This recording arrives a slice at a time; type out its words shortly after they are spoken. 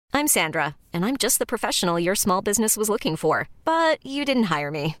I'm Sandra, and I'm just the professional your small business was looking for. But you didn't hire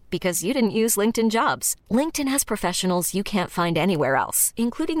me because you didn't use LinkedIn Jobs. LinkedIn has professionals you can't find anywhere else,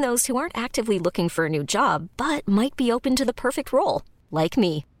 including those who aren't actively looking for a new job, but might be open to the perfect role, like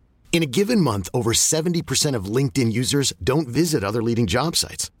me. In a given month, over 70% of LinkedIn users don't visit other leading job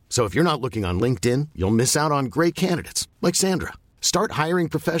sites. So if you're not looking on LinkedIn, you'll miss out on great candidates like Sandra. Start hiring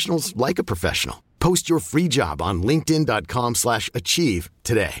professionals like a professional. Post your free job on linkedin.com/achieve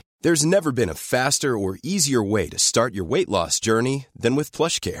today. There's never been a faster or easier way to start your weight loss journey than with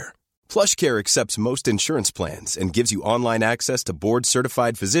PlushCare. PlushCare accepts most insurance plans and gives you online access to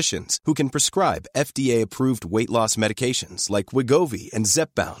board-certified physicians who can prescribe FDA-approved weight loss medications like Wegovy and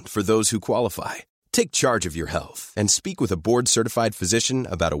Zepbound for those who qualify. Take charge of your health and speak with a board-certified physician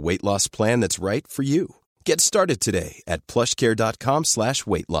about a weight loss plan that's right for you. Get started today at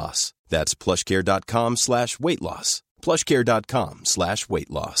plushcare.com/weight loss. That's plushcare.com/weight loss. plushcare.com/weight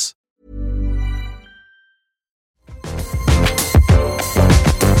loss.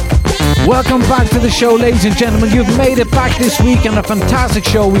 Welcome back to the show, ladies and gentlemen. You've made it back this week, and a fantastic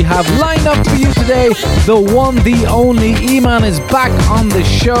show we have lined up for you today. The one, the only E-Man is back on the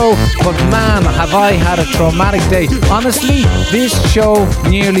show, but man, have I had a traumatic day. Honestly, this show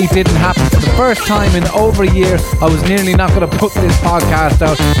nearly didn't happen. For the first time in over a year, I was nearly not going to put this podcast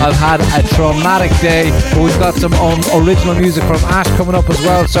out. I've had a traumatic day, but we've got some original music from Ash coming up as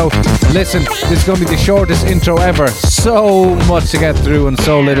well. So listen, this is going to be the shortest intro ever. So much to get through in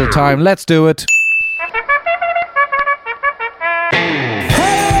so little time. Let's do it.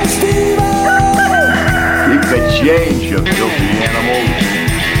 Hey, Steve-O! Keep the change, you filthy animals.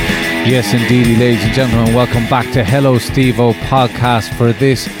 Yes, indeedy, ladies and gentlemen. Welcome back to Hello Steve-O podcast for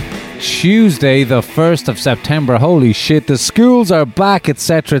this Tuesday, the 1st of September. Holy shit, the schools are back,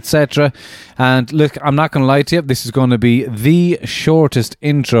 etc., etc. And look, I'm not going to lie to you, this is going to be the shortest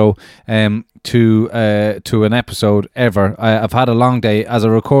intro to an episode ever. I've had a long day. As I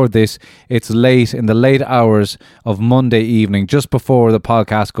record this, it's late, in the late hours of Monday evening, just before the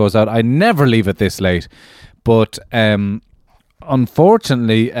podcast goes out. I never leave it this late, but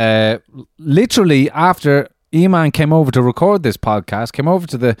unfortunately, literally after E-Man came over to record this podcast, came over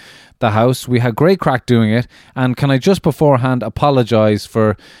to the house. We had great crack doing it. And can I just beforehand apologise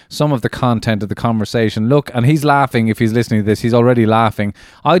for some of the content of the conversation? Look, and he's laughing if he's listening to this. He's already laughing.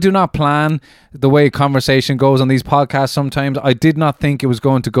 I do not plan the way conversation goes on these podcasts sometimes. I did not think it was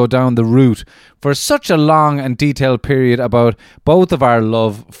going to go down the route for such a long and detailed period about both of our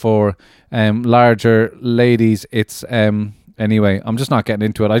love for larger ladies. It's... Anyway, I'm just not getting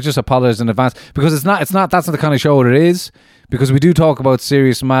into it. I just apologize in advance because that's not the kind of show it is, because we do talk about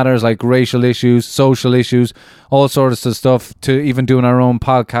serious matters like racial issues, social issues, all sorts of stuff, to even doing our own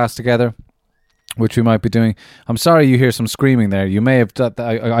podcast together, which we might be doing. I'm sorry you hear some screaming there. You may have,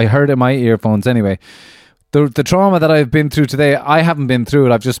 I heard it in my earphones anyway. The trauma that I've been through today, I haven't been through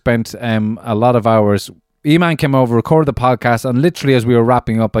it. I've just spent a lot of hours. E-Man came over, recorded the podcast, and literally as we were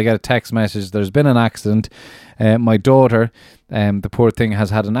wrapping up, I get a text message. There's been an accident. My daughter, the poor thing, has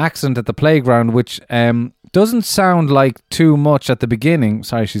had an accident at the playground, which doesn't sound like too much at the beginning.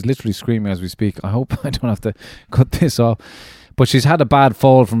 Sorry, she's literally screaming as we speak. I hope I don't have to cut this off. But she's had a bad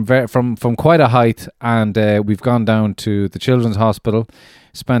fall from quite a height, and we've gone down to the Children's Hospital.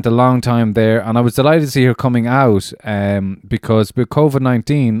 Spent a long time there, and I was delighted to see her coming out because with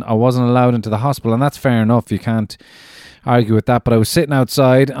COVID-19 I wasn't allowed into the hospital, and that's fair enough, you can't argue with that. But I was sitting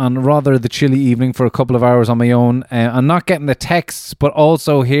outside on rather the chilly evening for a couple of hours on my own, and not getting the texts but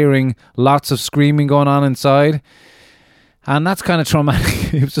also hearing lots of screaming going on inside, and that's kind of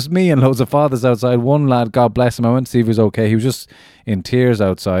traumatic. It was just me and loads of fathers outside. One lad, God bless him, I went to see if he was okay. He was just in tears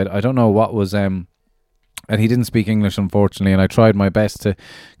outside. I don't know what was and he didn't speak English, unfortunately, and I tried my best to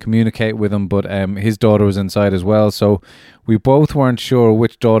communicate with him, but his daughter was inside as well, so we both weren't sure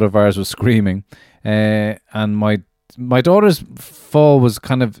which daughter of ours was screaming. And my daughter's fall was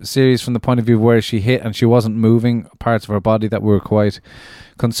kind of serious from the point of view where she hit and she wasn't moving parts of her body that we were quite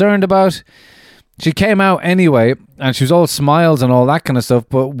concerned about. She came out anyway, and she was all smiles and all that kind of stuff,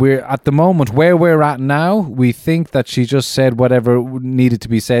 but we're at the moment where we're at now, we think that she just said whatever needed to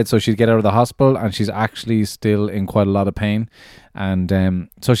be said so she'd get out of the hospital, and she's actually still in quite a lot of pain, and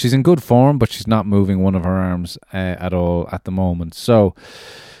so she's in good form, but she's not moving one of her arms at all at the moment. So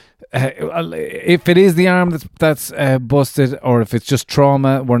if it is the arm that's busted, or if it's just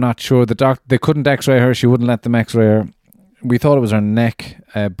trauma, we're not sure. They couldn't x-ray her. She wouldn't let them x-ray her. We thought it was her neck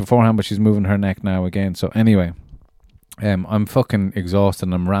beforehand, but she's moving her neck now again. So anyway, I'm fucking exhausted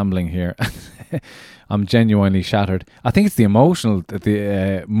and I'm rambling here. I'm genuinely shattered. I think it's the emotional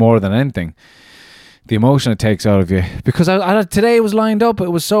more than anything. the emotion it takes out of you. Because today was lined up. It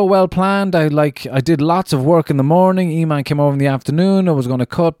was so well planned. I did lots of work in the morning. E-Man came over in the afternoon. I was going to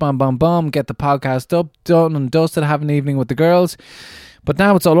cut, bam, bam, bam, get the podcast up, done and dusted, have an evening with the girls. But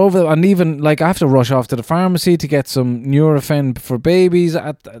now it's all over. And even, I have to rush off to the pharmacy to get some Nurofen for babies.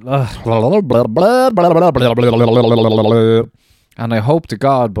 And I hope to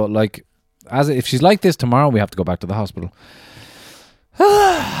God, but if she's like this tomorrow, we have to go back to the hospital.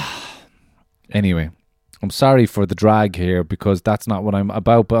 Anyway, I'm sorry for the drag here, because that's not what I'm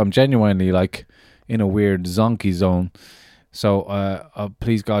about, but I'm genuinely in a weird zonky zone. So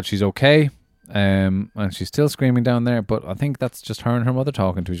please God, she's okay. And she's still screaming down there, but I think that's just her and her mother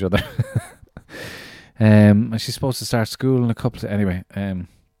talking to each other. And she's supposed to start school in a couple of... Anyway,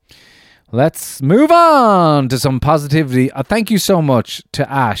 let's move on to some positivity. Thank you so much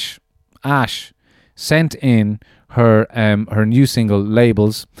to Ash. Ash sent in her new single,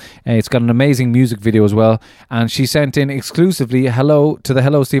 Labels. It's got an amazing music video as well, and she sent in exclusively hello to the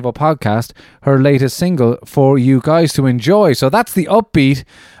Hello Steve-O podcast, her latest single for you guys to enjoy. So that's the upbeat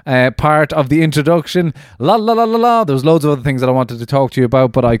part of the introduction. La la la la la. There was loads of other things that I wanted to talk to you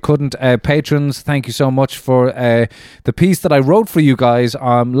about, but I couldn't. Patrons, thank you so much for the piece that I wrote for you guys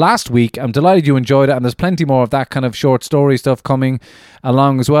last week. I'm delighted you enjoyed it, and there's plenty more of that kind of short story stuff coming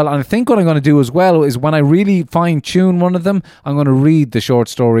along as well. And I think what I'm going to do as well is, when I really fine tune one of them, I'm going to read the short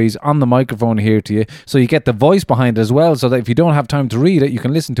stories on the microphone here to you, so you get the voice behind it as well, so that if you don't have time to read it, you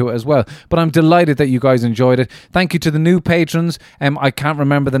can listen to it as well. But I'm delighted that you guys enjoyed it. Thank you to the new patrons. I can't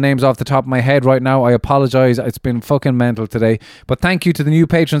remember the names off the top of my head right now. I apologize, it's been fucking mental today. But thank you to the new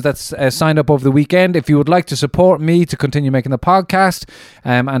patrons that's signed up over the weekend. If you would like to support me to continue making the podcast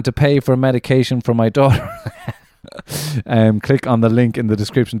and to pay for medication for my daughter, click on the link in the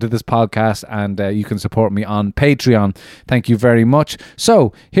description to this podcast, and you can support me on Patreon. Thank you very much.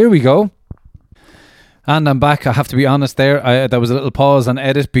 So here we go. And I'm back. I have to be honest there. There was a little pause and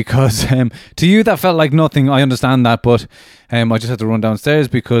edit, because to you that felt like nothing. I understand that, but I just had to run downstairs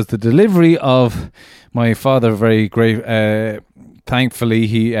because the delivery of my father, very great, thankfully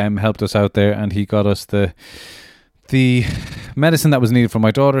he helped us out there, and he got us the medicine that was needed for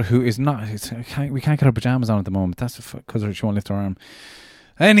my daughter, who is not... we can't get her pajamas on at the moment. That's because she won't lift her arm.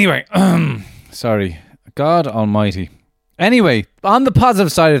 Anyway, sorry. God almighty. Anyway, on the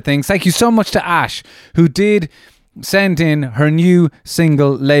positive side of things, thank you so much to Ash, who did send in her new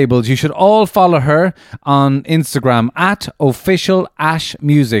single, Labels. You should all follow her on Instagram at official Ash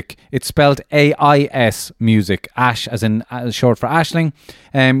Music. It's spelled AIS Music. Ash as in short for Aisling.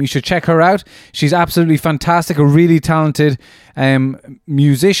 You should check her out. She's absolutely fantastic, a really talented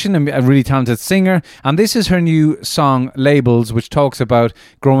musician and a really talented singer. And this is her new song, Labels, which talks about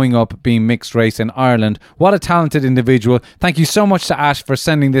growing up being mixed race in Ireland. What a talented individual. Thank you so much to Ash for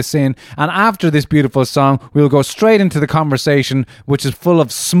sending this in. And after this beautiful song, we'll go straight into the conversation, which is full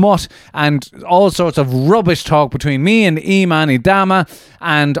of smut and all sorts of rubbish talk between me and E-Man Idama,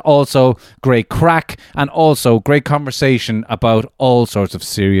 and also great crack, and also great conversation about all sorts of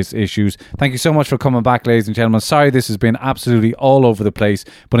serious issues. Thank you so much for coming back, ladies and gentlemen. Sorry this has been absolutely all over the place,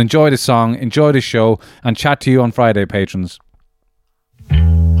 but enjoy the song, enjoy the show, and chat to you on Friday, patrons.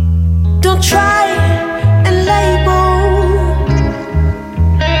 Don't try and label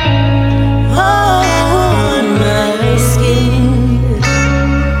on my skin.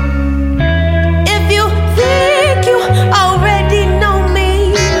 If you think you already know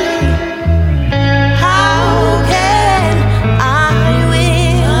me, how can I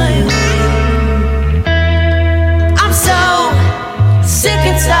win? I'm so sick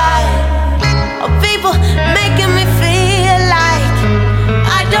and tired of people making me feel like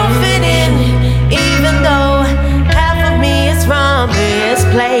I don't fit in, even though half of me is from this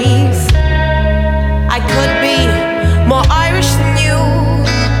place. I could be more Irish than you,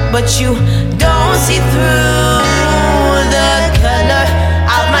 but you don't see through the color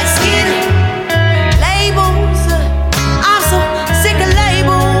of my skin. Labels, I'm so sick of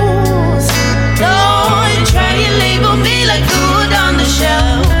labels. Don't try and label me like food on the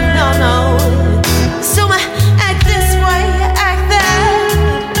shelf. No, no. So I act this way, act that,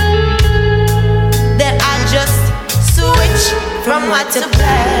 that I just switch from white to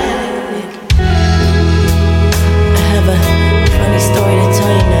black. I have a funny story to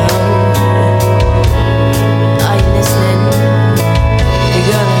tell you now. Are you listening? You're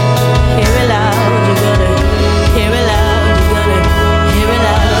gonna hear it loud. You're gonna hear it loud. You're gonna hear it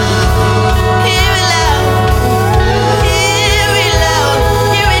loud. Hear it loud. Hear it loud.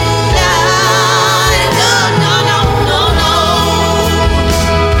 Hear it loud. No, no, no, no, no.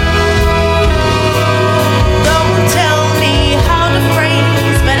 Don't tell me how to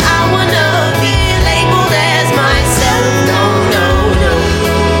phrase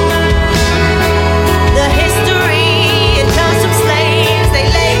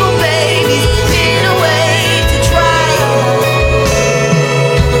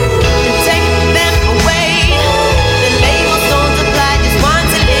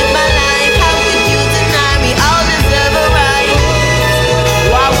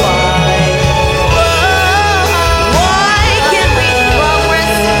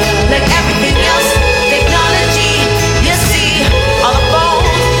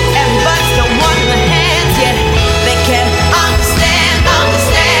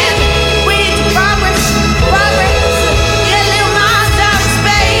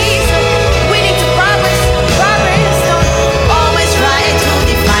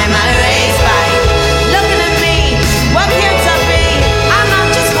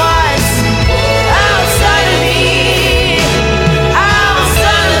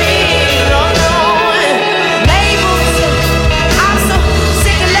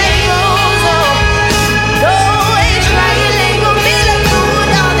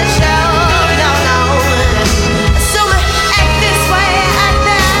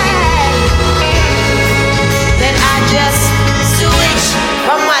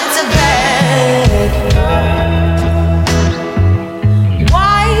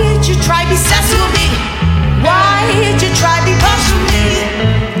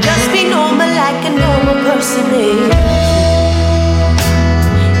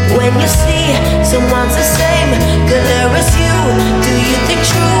when you see someone's the same color as you? Do you think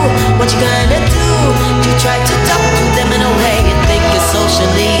true? What you gonna do? Do you try to talk to them in a way you think is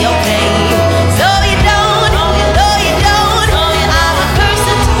socially okay? No, you don't. No, you don't. I'm a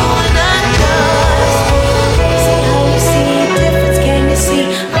person to another. See how you see difference? Can you see?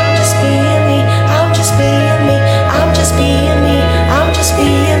 I'm just being me. I'm just being me. I'm just being me. I'm just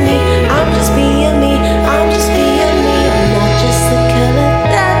being me. I'm just being me. I'm just being me. I'm not just the color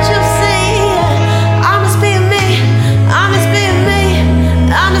that you see. I'm just being me. I'm just being me.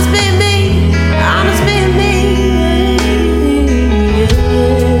 I'm just being me. I'm just being me.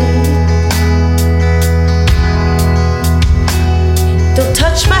 Don't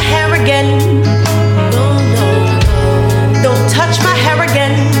touch my hair again. No, no, no. Don't touch my hair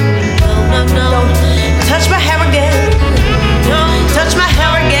again. No, no, no. Don't touch my hair again. Don't touch my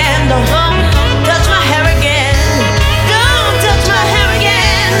hair again. Don't touch my hair again. Don't touch my hair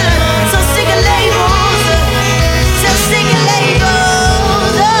again. So sick of labels. So sick of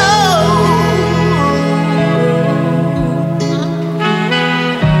labels.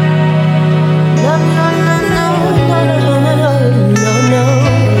 No, no, no, no, no, no, no, no.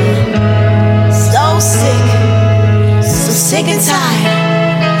 So sick. So sick and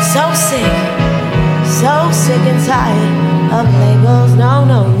tired. So sick. So sick and tired of labels. No,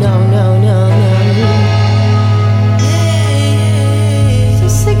 no, no, no, no, no. So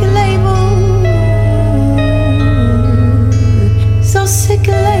sick of labels. So sick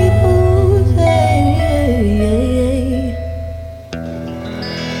of labels.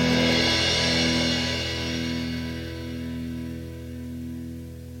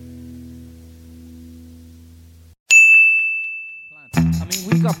 I mean,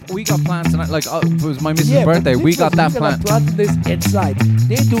 we got plans tonight. Like, it was my missus' but birthday. We got that we're plan. gonna plant this inside.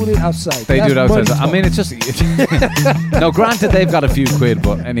 They do it outside. They do it That's outside. money I mean, it's just. No, granted, they've got a few quid,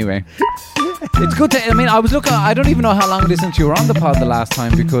 but anyway. It's good to. I mean, I was looking. I don't even know how long it is since you were on the pod the last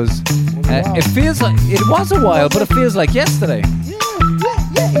time because it feels like it was a while, but it feels like yesterday.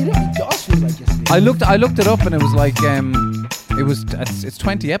 Yeah. It does feel like yesterday. I looked it up, and it was like it's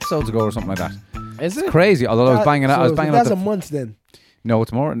 20 episodes ago or something like that. Is it Crazy. Although I was banging out. I was banging out. That's the a month then. No,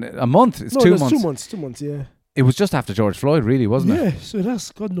 it's more. A month. It's No, 2 it's months. 2 months. Yeah. It was just after George Floyd, really, wasn't it? Yeah. So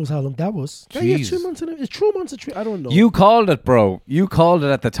that's God knows how long that was. Yeah, Jeez. 2 months. It's 2 months. I don't know. You called it, bro. You called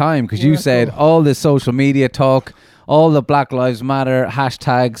it at the time because Yeah, you said bro. all this social media talk, all the Black Lives Matter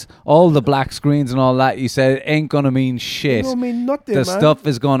hashtags, all the black screens and all that. You said it ain't gonna mean shit. I mean nothing, The man. stuff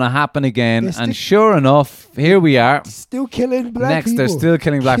is gonna happen again, They're and still- sure enough, here we are. Still killing black Next, people. they're still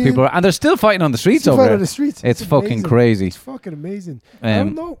killing black Kill- people, and they're still fighting on the streets Still over fighting it. on the streets. It's fucking amazing. crazy. It's fucking amazing. I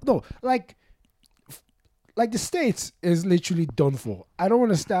don't know. No, like the States is literally done for. I don't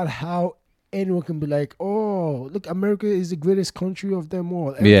understand how anyone can be like, oh, look, America is the greatest country of them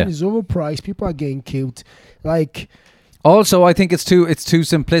all. Everything Yeah. is overpriced. People are getting killed. Like, Also, I think it's too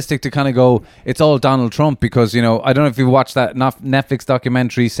simplistic to kind of go, it's all Donald Trump because, you know, I don't know if you watched that Netflix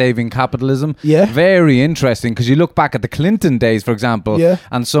documentary, Saving Capitalism. Yeah. Very interesting because you look back at the Clinton days, for example, Yeah.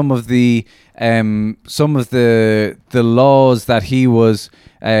 and some of the laws that he was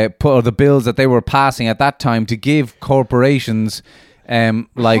or the bills that they were passing at that time to give corporations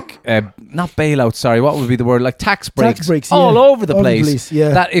not bailouts, sorry, what would be the word? Like tax breaks, breaks, all yeah. over the All over the place. place, yeah.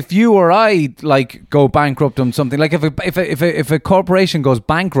 That if you or I like go bankrupt on something, like if a corporation goes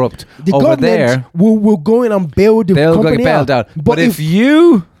bankrupt the over government there, will go in and bail the they'll company get bailed out. But But if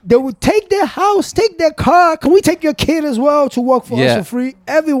you they will take their house, take their car. Can we take your kid as well to work for Yeah. us for free?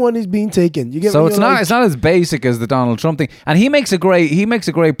 Everyone is being taken. You get So what it's you're not like? it's not as basic as the Donald Trump thing, and he makes a great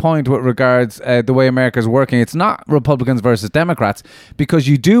point with regards the way America's working. It's not Republicans versus Democrats because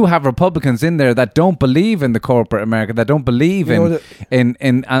you do have Republicans in there that don't believe in the corporate America, that don't believe You know in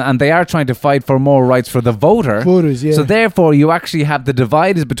and they are trying to fight for more rights for the voter. Voters, yeah. So therefore, you actually have the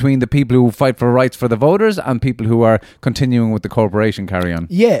dividers between the people who fight for rights for the voters and people who are continuing with the corporation carry on.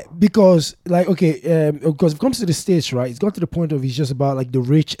 Yeah, because because if it comes to the States, right, it's got to the point of it's just about like the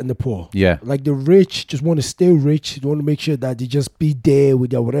rich and the poor. Yeah. Like the rich just want to stay rich. They want to make sure that they just be there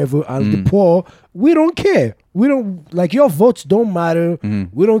with their whatever. And the poor, we don't care. We don't, like, your votes don't matter.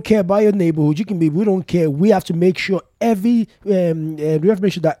 We don't care about your neighborhood. You can be, we don't care. We have to make sure we have to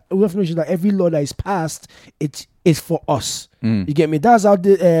make sure that every law that is passed, it's for us. You get me? That's how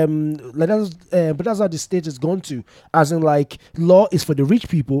the but that's how the state has gone to. As in, like, law is for the rich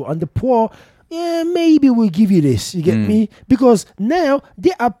people and the poor. Yeah, maybe we'll give you this. You get me? Because now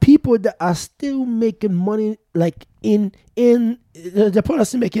there are people that are still making money, like the people are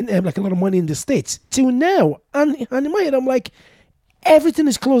still making like a lot of money in the States till now. And in my head, I'm like, everything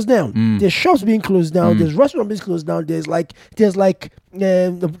is closed down. There's shops being closed down. There's restaurants being closed down.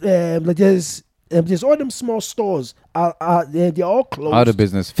 There's all them small stores. They're all closed. Out of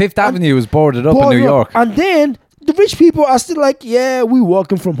business. Fifth Avenue was boarded up in New York. And then the rich people are still like, yeah, we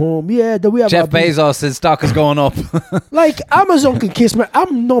working from home. Yeah, that we have. Jeff Bezos' stock is going up. Like Amazon can kiss me.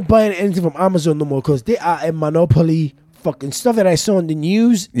 I'm not buying anything from Amazon no more because they are a monopoly. Fucking stuff that I saw on the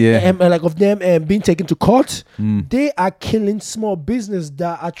news, like of them being taken to court. They are killing small business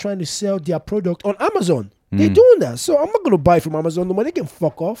that are trying to sell their product on Amazon. They're doing that, so I'm not gonna buy from Amazon no more. They can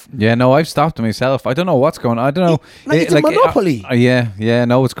fuck off. Yeah, no, I've stopped it myself. I don't know what's going on. I don't know. It's a monopoly.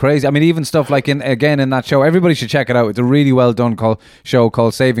 No, it's crazy. I mean, even stuff like in that show, everybody should check it out. It's a really well done show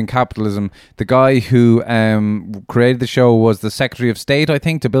called Saving Capitalism. The guy who created the show was the Secretary of State, I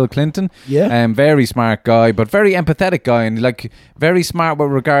think, to Bill Clinton. Yeah. Very smart guy, but very empathetic guy, and like very smart with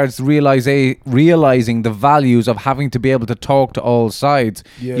regards to realizing the values of having to be able to talk to all sides.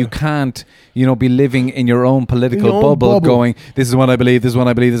 Yeah. You can't, be living in your own political bubble going, this is what I believe, this is what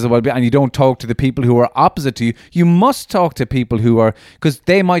I believe, this is what I believe, and you don't talk to the people who are opposite to you. You must talk to people who are, because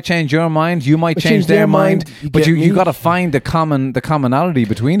they might change your mind, you might change their mind, but you got to find the commonality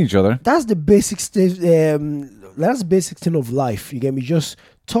between each other. That's the basic stage. That's the basic thing of life. You get me? Just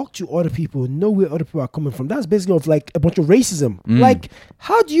talk to other people, know where other people are coming from. That's basically of like a bunch of racism. Like,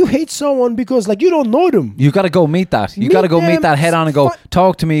 how do you hate someone because like you don't know them? You got to go meet that. You got to go meet that head on and go,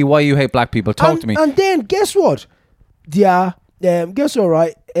 talk to me why you hate black people. Talk to me. And then guess what? There are there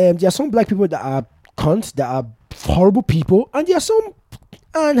are some black people that are cunts, that are horrible people, and there are some.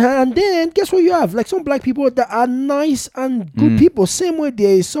 And then guess what you have? Like some black people that are nice and good people. Same way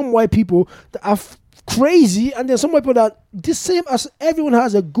there is some white people that are crazy, and there's some people that the same as everyone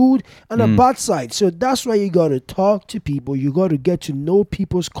has a good and a bad side. So that's why you gotta talk to people. You gotta get to know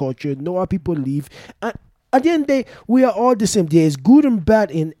people's culture, know how people live, and at the end of the day, we are all the same. There is good and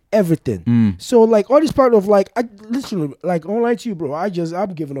bad in everything. So like all this part of like, I literally like online to you, bro.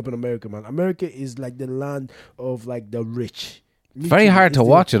 I'm giving up in America, man. America is like the land of like the rich. Very hard to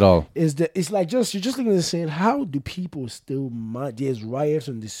watch it all. It's like you're just looking at it saying, how do people still mind? There's riots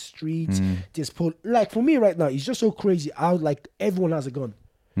on the streets. There's like for me right now, it's just so crazy how like everyone has a gun.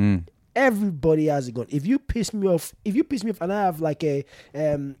 Everybody has a gun. If you piss me off, and I have like a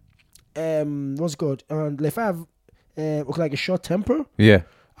what's it called? And if I have like a short temper,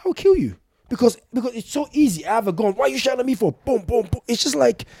 I'll kill you because it's so easy. I have a gun. Why are you shouting at me for? Boom, boom, boom. It's just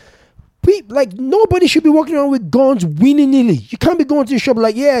like. Like nobody should be walking around with guns willy-nilly. You can't be going to the shop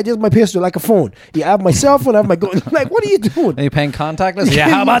like, yeah, there's my pistol, like a phone. Yeah, I have my cell phone, I have my gun. Like, what are you doing? Are you paying contactless? Yeah,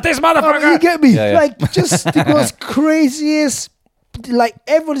 how about this motherfucker? You get me? Yeah. Like, just the most craziest. Like,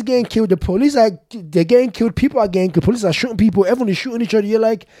 everyone's getting killed. The police they're getting killed. People are getting killed. Police are shooting people. Everyone is shooting each other. You're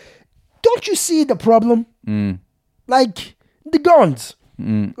like, don't you see the problem? Like, the guns.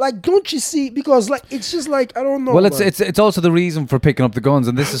 Like, don't you see? Because like it's just like I don't know. Well, it's also the reason for picking up the guns,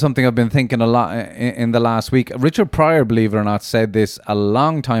 and this is something I've been thinking a lot in the last week. Richard Pryor, believe it or not, said this a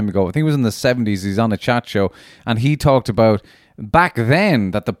long time ago. I think it was in the 70s. He's on a chat show, and he talked about back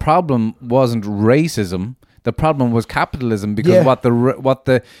then that the problem wasn't racism. The problem was capitalism, because what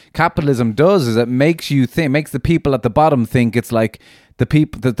the capitalism does is it makes the people at the bottom think it's like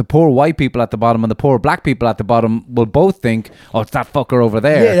the poor white people at the bottom and the poor black people at the bottom will both think, oh, it's that fucker over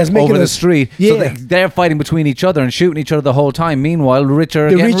there, over the street. So they're fighting between each other and shooting each other the whole time. Meanwhile, the rich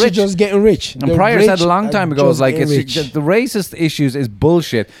are just getting rich. And Pryor said a long time ago, like the racist issues is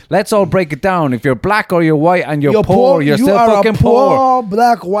bullshit. Let's all break it down. If you're black or you're white and you're poor, you're still fucking poor. You are a poor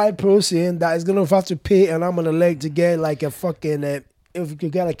black white person that is gonna have to pay an arm and a leg to get like a fucking. If you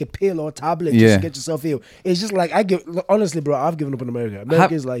could get like a pill or a tablet just to get yourself ill. It's just like honestly, bro, I've given up on America.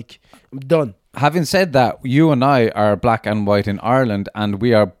 America is like, I'm done. Having said that, you and I are black and white in Ireland, and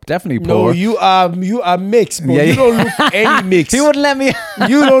we are definitely poor. No, you are mixed, bro. You don't look any mixed. He wouldn't let me.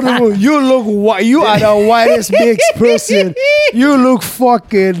 You look white. You are the whitest mixed person. You look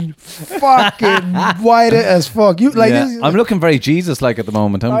fucking whiter as fuck. You like this, I'm looking very Jesus-like at the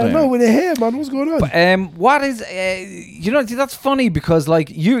moment. I know with the hair, man. What's going on? But, what is that's funny because like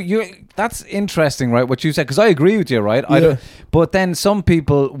you that's interesting, right? What you said, because I agree with you, right? Yeah. But then some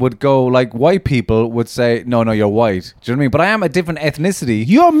people would go like white people would say, no, you're white. Do you know what I mean? But I am a different ethnicity.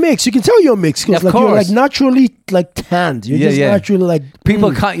 You're mixed. You can tell you're mixed because like you're like naturally like tanned. You're just naturally like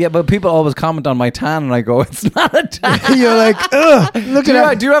people can't. But people always comment on my tan, and I go, it's not a tan. You're like, ugh. Look at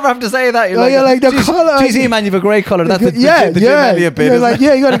that. Do you ever have to say that? You're like the color. Geez, man, you have a great color. That's the bit. You're like,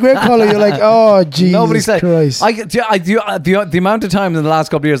 you got a great color. You're like, oh, Jesus Nobody said. Christ. The amount of times in the last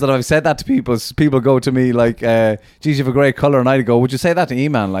couple of years that I've said said that to people. People go to me like, geez, you have a great colour. And I'd go, would you say that to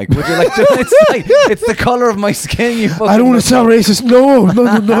E-Man? Like, would you like to, it's the colour of my skin. You I don't want to sound racist.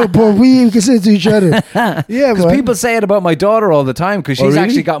 No, but we can say it to each other. Yeah, because man. people say it about my daughter all the time because she's really?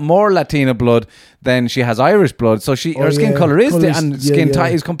 actually got more Latina blood than she has Irish blood. So her skin colour is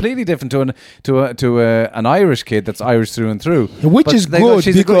is completely different to an Irish kid that's Irish through and through. Which is good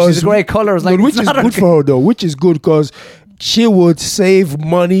she's because she's a great colour. Like, which is good for her though. Which is good because she would save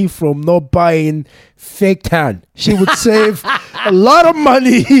money from not buying fake tan. She would save a lot of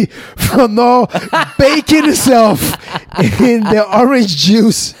money from not baking herself in the orange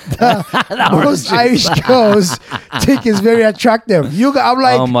juice that most Irish girls think is very attractive. I'm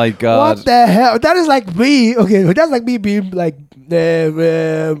like, oh my God, what the hell? That is like me. Okay, that's like me being like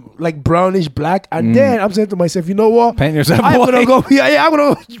brownish black, and then I'm saying to myself, you know what? Paint yourself I'm white. gonna go. I'm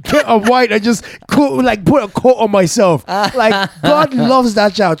gonna get a white and just put a coat on myself. Like God loves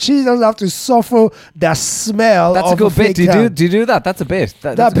that child. She doesn't have to suffer the smell. That's of a good bit. Do you do that? That's a bit.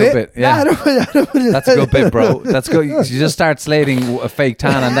 That's a good bit. Yeah, that's a good bit, bro. That's good. You just start slating a fake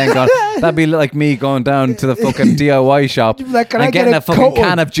tan and then go. That'd be like me going down to the fucking DIY shop like, and getting a fucking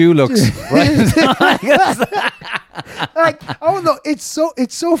can of Dulux. Right? Like, I don't know. It's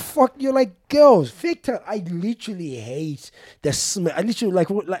so fuck. You're like, girls, fake tan. I literally hate the smell. I literally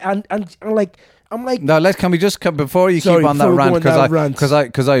I'm like. No, can we just before you keep on that rant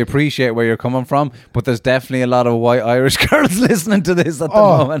because I appreciate where you're coming from, but there's definitely a lot of white Irish girls listening to this at the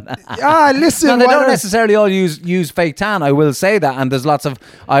moment. Listen. No, they don't necessarily all use fake tan. I will say that, and there's lots of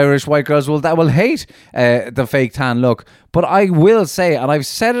Irish white girls that will hate the fake tan look. But I will say, and I've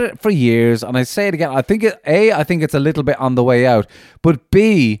said it for years, and I say it again. I think it's a little bit on the way out. But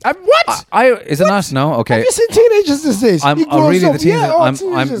B, what? Is it not? No, okay. Have you seen teenagers these days? I'm really the teenagers.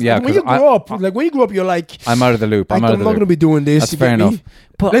 When you grow up, you're like, I'm out of the loop. I'm not going to be doing this. That's fair enough.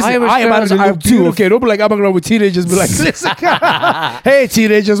 But listen, I am out of the loop too. Okay, don't be like I'm around with teenagers. Be like, listen, hey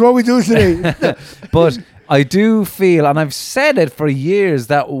teenagers, what we doing today? But I do feel, and I've said it for years,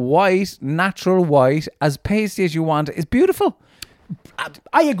 that white, natural white, as pasty as you want, is beautiful.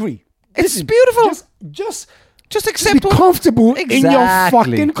 I agree. It's beautiful. Just accept be comfortable exactly. in your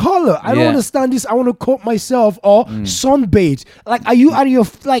fucking color. I don't understand this. I want to coat myself or sunbathe. Like, are you out of your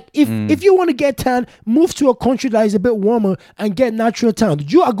if you want to get tan, move to a country that is a bit warmer and get natural tan.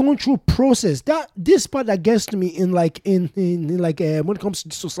 You are going through a process. This part that gets to me in when it comes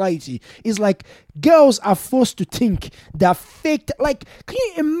to society is like girls are forced to think that fake. Like, can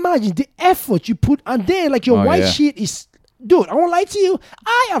you imagine the effort you put, and then like your white sheet is. Dude, I won't lie to you.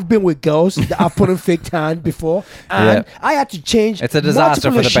 I have been with girls that have put in fake tan before, and I had to change. It's a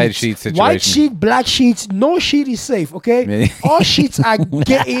disaster for the bed sheet situation. White sheet, black sheets, no sheet is safe. Okay, all sheets are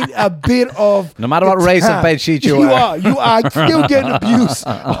getting a bit of. No matter what race of bed sheet you are, you are still getting abuse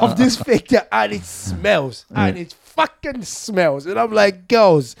of this fake tan, and it smells, and it fucking smells. And I'm like,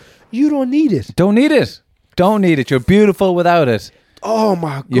 girls, you don't need it. Don't need it. Don't need it. You're beautiful without it. Oh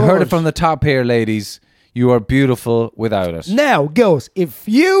my God! You heard it from the top here, ladies. You are beautiful without it. Now, girls, if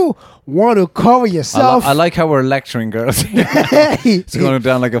you want to cover yourself... I like how we're lecturing girls. It's going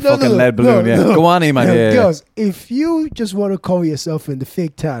down like a fucking lead balloon. Go on, Eamon. Girls, if you just want to cover yourself in the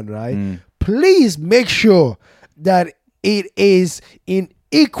fake tan, right? Please make sure that it is in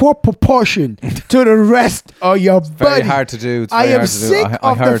equal proportion to the rest of your body. Very hard to do. I am sick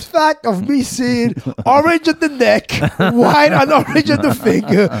of the fact of me seeing orange on the neck, white and orange on the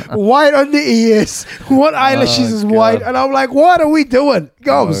finger, white on the ears, one eyelashes is white, and I'm like, what are we doing?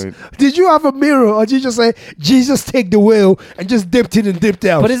 Girls, did you have a mirror, or did you just say, Jesus, take the wheel, and just dipped in and dipped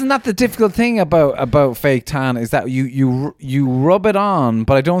out? But isn't that the difficult thing about fake tan, is that you rub it on,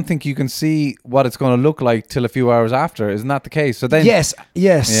 but I don't think you can see what it's going to look like till a few hours after. Isn't that the case? So then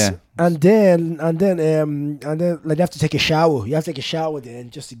Yes. Yeah. And then like you have to take a shower. You have to take a shower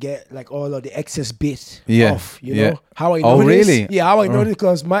then just to get like all of the excess bits off. You know how I know this? Really? Yeah, how I know this,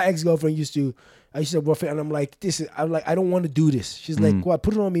 because my ex-girlfriend used to rough it, and I'm like, I don't want to do this. She's like, what?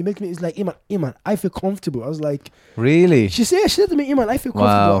 Put it on me. Make me. It's like, Iman, I feel comfortable. I was like, really? She said to me, Iman, I feel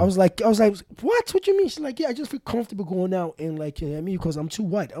comfortable. I was like, what? What do you mean? She's like, yeah, I just feel comfortable going out and like, because I'm too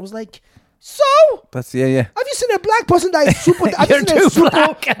white. I was like, so? That's Have you seen a black person that is super? Have you seen a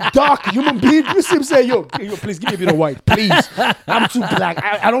super dark human being? You see him say, yo, please give me a bit of white, please. I'm too black.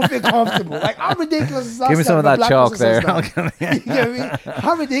 I don't feel comfortable. Like, how ridiculous does that sound? Give me some of that chalk there. You know what I mean?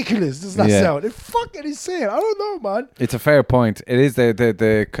 How ridiculous does that sound? It's fucking insane. I don't know, man. It's a fair point. It is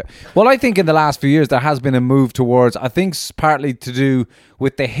the well, I think in the last few years there has been a move towards, I think partly to do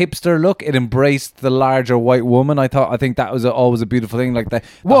with the hipster look. It embraced the larger white woman. I think that was always a beautiful thing, like the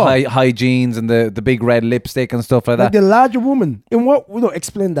hygiene jeans and the big red lipstick and stuff like Like that. the larger woman. In what? No,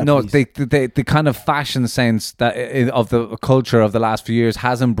 explain that. No, please. the kind of fashion sense that of the culture of the last few years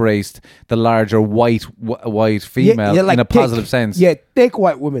has embraced the larger white female like in a thick. positive sense. Yeah, thick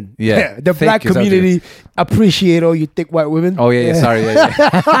white women. Yeah, the thick black is out community appreciate all you thick white women. Oh yeah, sorry.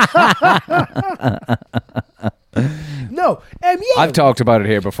 No, yeah. I've talked about it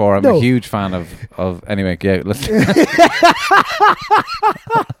here before. I'm No. a huge fan of anyway. Yeah, let's.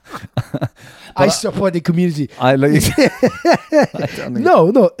 I support the community. I like.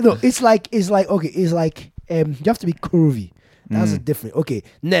 No. It's like okay. It's like you have to be curvy. That's a different. Okay,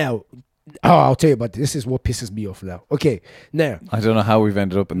 now. Oh, I'll tell you about this. This is what pisses me off now. Okay, now. I don't know how we've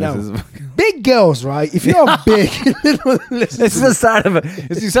ended up in Now, this. big girls, right? If you're big, This is the start of it.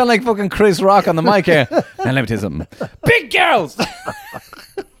 You sound like fucking Chris Rock on the mic here. And let me tell you something. Big girls.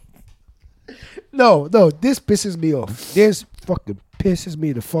 No, this pisses me off. This fucking pisses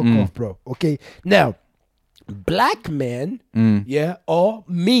me the fuck off, bro. Okay, now, black men, yeah, or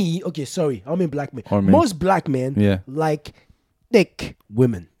me. Okay, sorry, I mean black men. Or me. Most black men, Yeah. like thick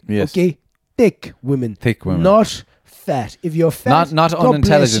women. Yes. Okay, thick women. Thick women. Not fat. If you're fat, Not God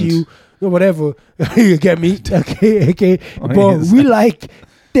unintelligent. bless you. No, whatever. You get me? Okay. But yes. we like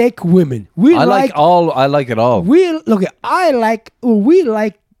thick women. We I like it all. we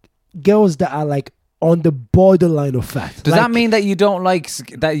like girls that are like on the borderline of fat. Does Like- that mean that you don't like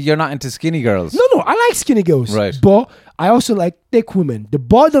that you're not into skinny girls? No, I like skinny girls. Right. But I also like thick women. The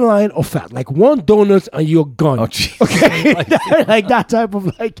borderline of fat. Like one donut and you're gone. Oh, jeez. Okay. Like that type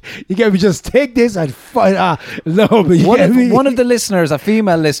of like, you get me, just take this and fight. No, but you One get me? of the listeners, a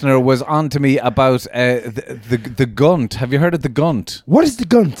female listener, was on to me about the gunt. Have you heard of the gunt? What is the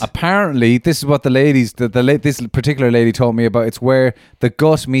gunt? Apparently, this is what this particular lady told me about. It's where the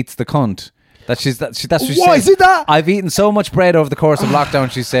gut meets the cunt. That's what she What, said. is it that? I've eaten so much bread over the course of lockdown.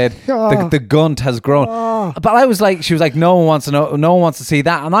 She said the gunt has grown. But I was like, she was like, no one wants to know. No one wants to see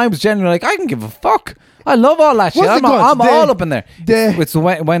that. And I was genuinely like, I can give a fuck. I love all that shit. What's I'm the gunt? all up in there. It's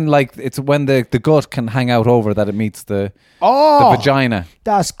when the gut can hang out over that it meets the vagina.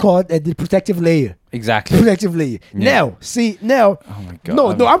 That's called the protective layer. Exactly. Protective layer. Now. Oh my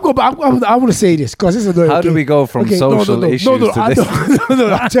God. No, I'm going back. I want to say this because this is annoying. How do we go from social issues to this? No,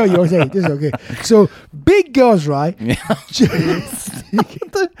 I'll tell you. Okay, this is okay. So, big girls, right?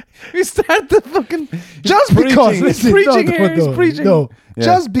 We start the fucking Just because, listen, no. Yeah.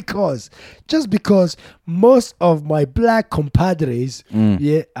 Just because most of my black compadres,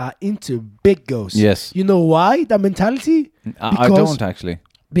 are into big girls. Yes. You know why that mentality? I don't actually.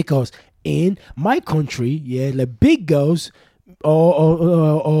 Because in my country, like big girls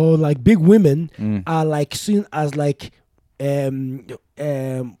or like big women are like seen as like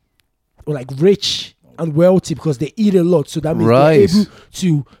rich and wealthy because they eat a lot, so that means Right. they're able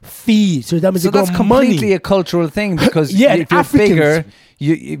to feed. So that means So they that's got completely money. a cultural thing because Yeah, if you're Africans- bigger,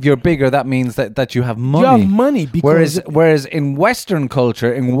 if you're bigger, that means that you have money. You have money because whereas in Western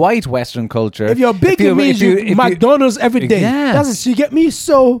culture, in white Western culture, if you're big, it means you McDonald's every day. Yeah. That's you get me.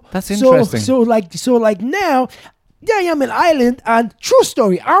 So That's interesting. So like now. Yeah, I'm in Ireland, and true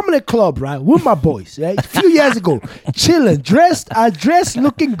story, I'm in a club, right, with my boys, right, a few years ago, chilling, dressed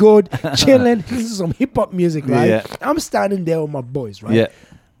looking good, chilling, listening to some hip-hop music, right, Yeah. I'm standing there with my boys, right, Yeah.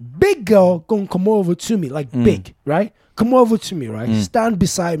 big girl gonna come over to me, like big, right, come over to me, right, stand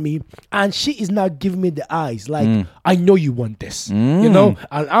beside me, and she is now giving me the eyes, like, I know you want this, you know,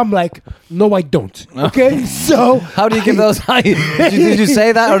 and I'm like, no, I don't, okay, so. How do you give those eyes? Did you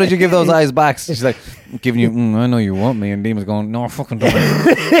say that, or did you give those eyes back? She's like, giving you, I know you want me, and Demon's going, no, fucking don't.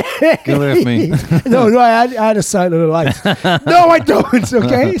 Get away from me. No, I had a sign on the lights. No, I don't.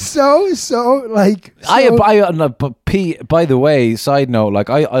 Okay, so like, by the way, side note, like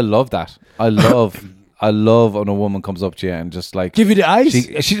I love that. I love when a woman comes up to you and just like give you the eyes.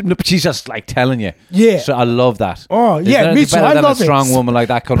 She's just like telling you. Yeah. So I love that. Oh, There's yeah, nothing me too. better I than love a strong it. woman like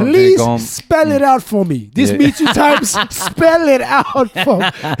that coming up to you Please going, spell it out for me. This Yeah. me 2 times. Spell it out for me.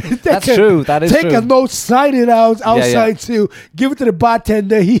 That's true. That is take true. a note, sign it out outside too. Give it to the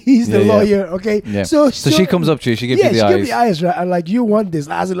bartender. He's the Yeah. lawyer. Okay. Yeah. So she comes up to you. She gives you the she eyes. gives me the eyes, right? And like, you want this?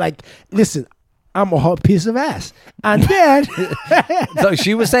 I was like, listen, I'm a hot piece of ass. And then So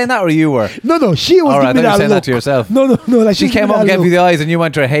she was saying that, or you were? no, she was All right, giving me I thought you were that saying look. that to yourself. No, like She came up and gave you the eyes, and you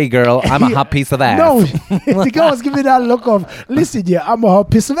went to her, "Hey, girl, I'm a hot piece of ass." No, the girl was giving me that look of, listen, yeah, I'm a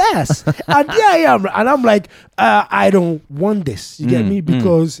hot piece of ass. And yeah, I am. And I'm like, I don't want this. You get me?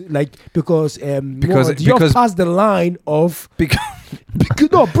 Because you're past the line of... Because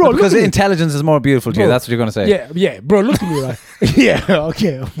no, bro, because look at me. intelligence is more beautiful to you. Bro, That's what you're going to say. Yeah, bro, look at me, right? Yeah,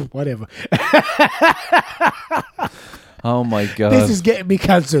 okay, whatever. Oh my god. This is getting me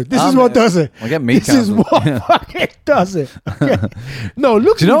cancelled. This is what does it. Well, get me This is cancelled. what fucking does it. Okay. No,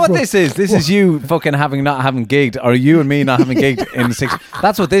 look. Do you know what bro. this is? This is you fucking not having gigged, or you and me not having gigged in 6.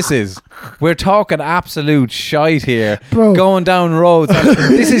 That's what this is. We're talking absolute shite here, Bro. going down roads.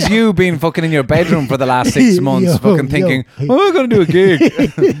 This is you being fucking in your bedroom for the last 6 months, Yo, fucking thinking, "Oh, I'm going to do a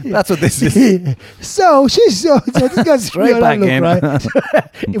gig." That's what this is. So this guy's Straight back in. right?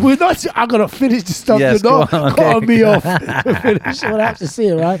 If we're not, I'm gonna finish the stuff. Yes, You know, go on, cut okay. me off. Finish what I have to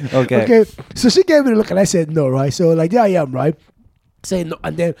say, right? Okay. So she gave me the look, and I said no, right? So like there I am, right? Saying no,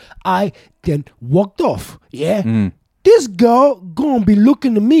 and then I walked off. Yeah. Mm. This girl gonna be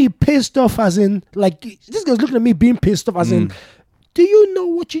looking at me pissed off, as in like this girl's looking at me being pissed off, as in. Do you know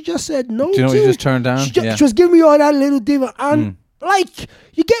what you just said? No. Do you know what you just turned down? She Yeah. was giving me all that little diva, and like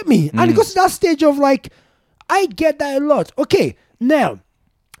you get me, and it goes to that stage of like, I get that a lot. Okay, now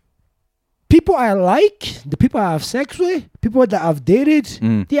people I like, the people I have sex with, people that I've dated,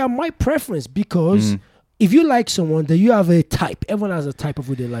 they are my preference because. If you like someone, then you have a type. Everyone has a type of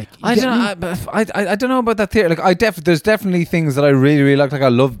who they like. You I get don't me? know. I don't know about that theory. Like there's definitely things that I really really like. Like I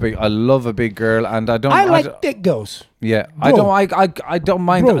love a big girl, and I don't. I like thick girls. Yeah, Bro. I don't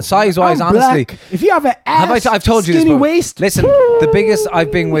mind Bro, that. Size wise, I'm honestly. black. If you have an ass, I've told you this skinny before. waist. Listen, the biggest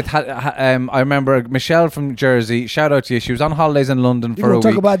I've been with. I remember Michelle from Jersey. Shout out to you. She was on holidays in London You for a gonna talk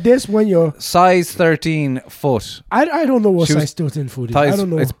week. about this when you're. Size 13 foot. I don't know what She was- size 13 foot is. Thighs, I don't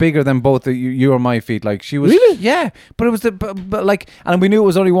know. It's bigger than both you or my feet. Like she was. Really? Yeah, but it was but like, and we knew it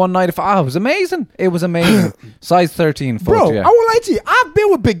was only one night. It was amazing. It was amazing. Size 13 foot. Bro, yeah. I won't lie to you. I've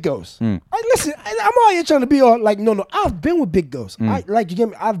been with big girls. Hmm. Listen, I'm not here trying to be all like, no. I've been with big girls. I like you get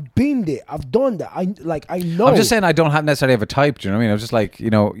me. I've been there. I've done that. I know. I'm just saying I don't necessarily have a type. Do you know what I mean? I was just like,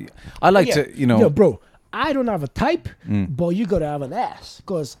 I like to, Yo, bro. I don't have a type, but you gotta have an ass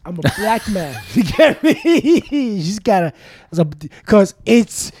because I'm a black man. You get me? You just gotta, because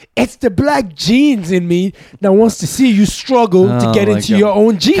it's the black genes in me that wants to see you struggle to Oh get my into God. your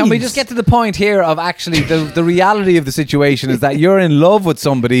own genes. Can we just get to the point here of actually the reality of the situation is that you're in love with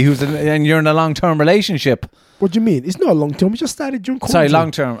somebody and you're in a long-term relationship. What do you mean? It's not long term. We just started during quarantine. Sorry,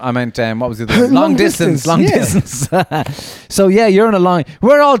 long-term. I meant, what was the other one? Long Long distance. distance, Long distance. So yeah, you're in a long.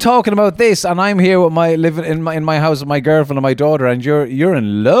 We're all talking about this, and I'm here with living in my house with my girlfriend and my daughter, and you're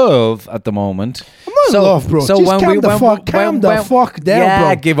in love at the moment. I'm not in love, bro. So Just when calm we the when, fuck- when, calm the when- fuck down,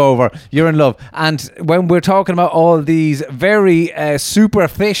 yeah, bro. give over. You're in love, and when we're talking about all these very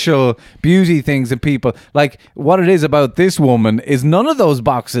superficial beauty things in people, like what it is about this woman is none of those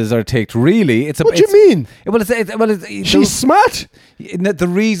boxes are ticked. Really, What do you mean? She's She's smart. the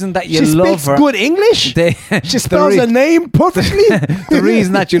reason that you She love speaks her. good English. She spells her name perfectly. The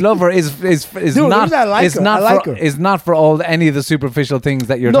reason that you love her is No, not the reason I like is her. not I like for her. is not for all any of the superficial things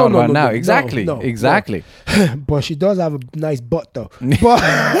that you're talking about now. Exactly, no. exactly. But she does have a nice butt, though. But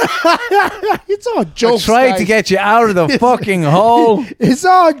it's all I jokes. tried to guys. get you out of the fucking hole. It's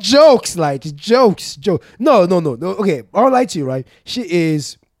all jokes, like it's jokes. No. Okay, I'll lie to you, right? She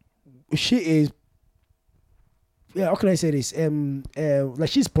is. Yeah, how can I say this? Like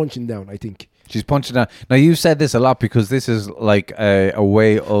she's punching down. I think. She's punching down. Now you said this a lot because this is like a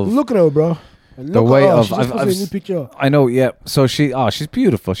way of Look at her, bro. Look the way at her. of She just posted a new picture. I know, yeah. So she's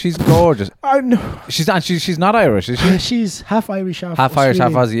beautiful. She's gorgeous. I know. She's not Irish, is she? She's half Irish, Half Irish,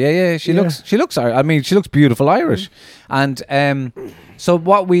 half Australian. Aussie. Yeah. She looks. I mean, she looks beautiful Irish. And so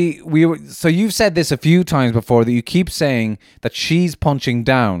what we were. So you've said this a few times before that you keep saying that she's punching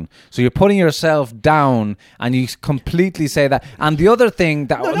down. So you're putting yourself down, and you completely say that. And the other thing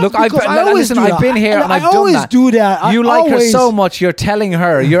that No, look, that's because I always listen, do I've that. been here and I I've done always that. do that. I You like her always- so much. You're telling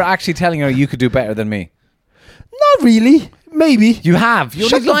her. You're actually telling her you could do better than me. Not really. Maybe. You have. You're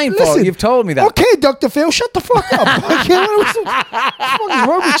Shut the- lying for. listen. You've told me that. Okay, Dr. Phil, shut the fuck up. Okay, what the fuck is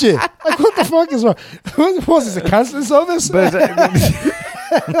wrong with you? Like, what the fuck is wrong? What was this, a counseling service?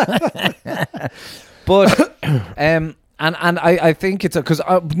 But and I think it's because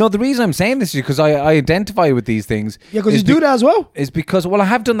no, the reason I'm saying this is because I identify with these things. Yeah, because is you do that as well. Is because I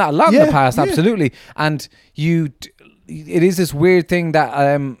have done that a lot in Yeah, the past, yeah. absolutely. And it is this weird thing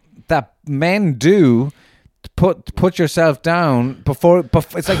that that men do. Put yourself down before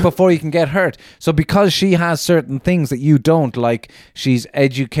it's like before you can get hurt. So because she has certain things that you don't, like she's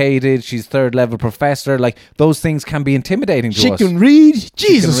educated, she's third level professor, like those things can be intimidating to She us. can read.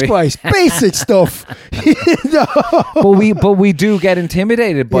 Jesus read. Christ. Basic stuff. No. but we do get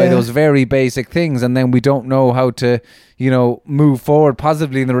intimidated by Yeah. those very basic things, and then we don't know how to move forward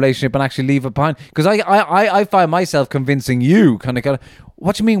positively in the relationship and actually leave it behind. Because I find myself convincing you kind of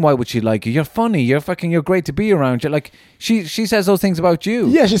what do you mean? Why would she like you? You're funny. You're great to be around. You're like she says those things about you.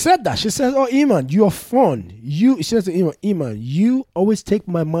 Yeah, she said that. She says, "Oh, Iman, you're fun. She says to Iman, you always take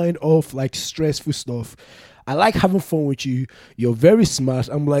my mind off like stressful stuff. I like having fun with you. You're very smart."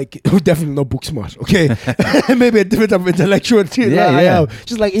 I'm like, definitely not book smart, okay? Maybe a different type of intellectual thing. Yeah, I yeah. am.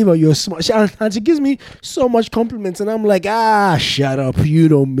 She's like, Iman, you're smart. And she gives me so much compliments, and I'm like, shut up. You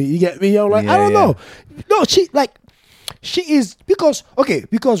know me. You get me? I'm like, I don't know. No, she is because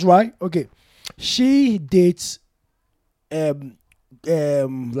she dates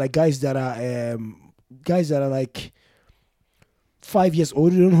like guys that are like 5 years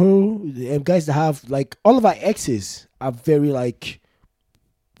older than her, guys that have like all of our exes are very like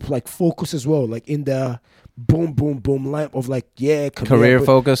focused as well, like in the boom line of like career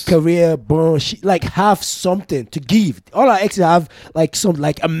focused, career boom. She like have something to give. All our exes have like some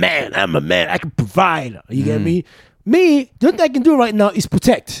like I'm a man, I can provide. You get me? Me, the only thing I can do right now is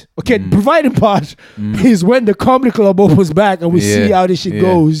protect. Okay, the providing part is when the comedy club opens back and we see how this shit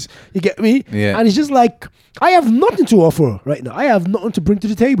goes. You get me? Yeah. And it's just like I have nothing to offer right now. I have nothing to bring to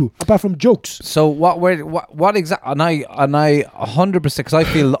the table apart from jokes. So what exactly? And I 100%, because I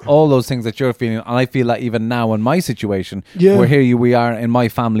feel all those things that you're feeling, and I feel that even now in my situation, where here we are in my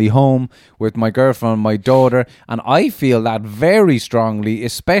family home with my girlfriend, my daughter, and I feel that very strongly,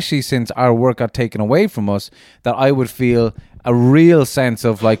 especially since our work got taken away from us, that I would feel a real sense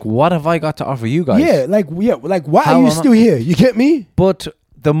of like, what have I got to offer you guys? Like why are you still here? You get me? But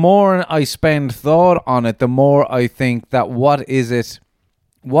the more I spend thought on it, the more I think that what is it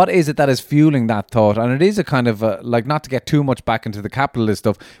that is fueling that thought? And it is a kind of like, not to get too much back into the capitalist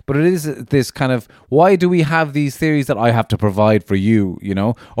stuff, but it is this kind of, why do we have these theories that I have to provide for you, you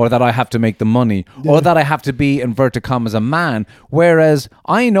know, or that I have to make the money, or that I have to be, inverted commas, a man, whereas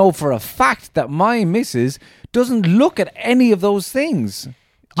I know for a fact that my missus doesn't look at any of those things.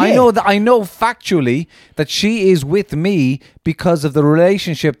 Yeah. I know factually that she is with me because of the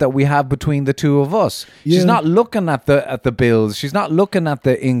relationship that we have between the two of us. Yeah. She's not looking at the bills. She's not looking at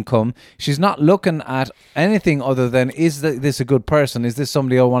the income. She's not looking at anything other than, is this a good person? Is this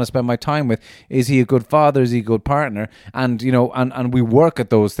somebody I want to spend my time with? Is he a good father? Is he a good partner? And you know, and we work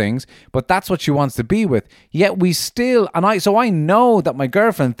at those things. But that's what she wants to be with. Yet we still, so I know that my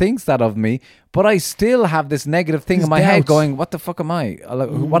girlfriend thinks that of me. But I still have this negative thing in my head going, what the fuck am I?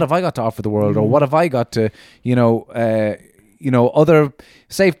 What have I got to offer the world? Or what have I got to, other,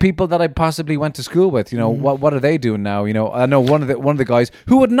 say, people that I possibly went to school with, what are they doing now? You know, I know one of the guys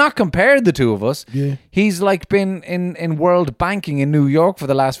who would not compare the two of us. Yeah. He's like been in world banking in New York for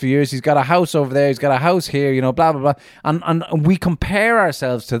the last few years. He's got a house over there. He's got a house here, blah, blah, blah. And we compare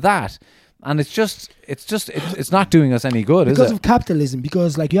ourselves to that. And it's not doing us any good, because is it? of capitalism.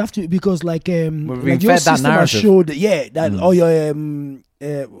 Because like you have to, because like we're fed that narrative. Showed like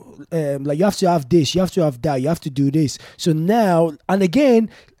you have to have this, you have to have that, you have to do this. So now and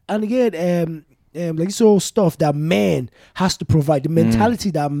again, like this whole stuff that man has to provide, the mentality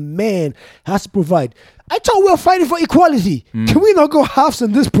that man has to provide. I thought we were fighting for equality. Can we not go halves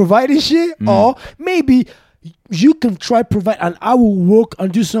on this providing shit, or maybe? You can try provide and I will work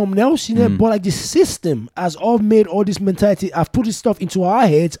and do something else, but like the system has all made all this mentality. I've put this stuff into our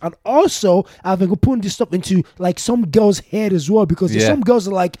heads, and also I've been putting this stuff into like some girls' head as well, because some girls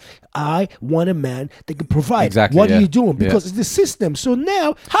are like, I want a man that can provide. Exactly, what are you doing? Because it's the system. So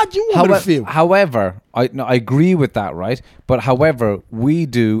now, how do you want me to feel? However, I agree with that, right? But however, we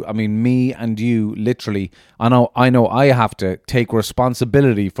do, me and you, literally, I know I have to take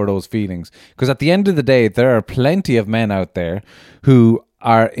responsibility for those feelings, because at the end of the day, there are plenty of men out there who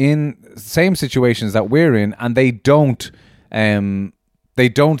are in same situations that we're in, and they don't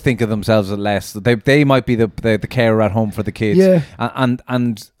think of themselves as less. They might be the carer at home for the kids, and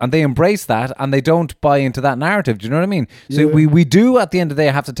they embrace that, and they don't buy into that narrative. Do you know what I mean? So we do at the end of the day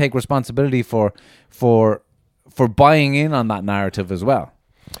have to take responsibility for buying in on that narrative as well.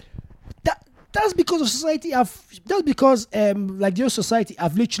 That's because of society. That's because like your society,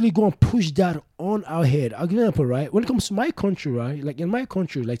 I've literally gone push that on our head. I'll give you an example, right? When it comes to my country, right? Like in my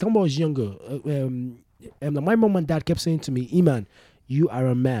country, like when I was younger, my mom and dad kept saying to me, Iman, you are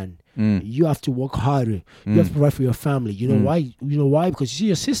a man. You have to work harder. You have to provide for your family. You know why? You know why? Because you see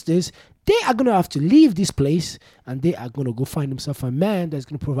your sisters, they are going to have to leave this place, and they are going to go find themselves a man that's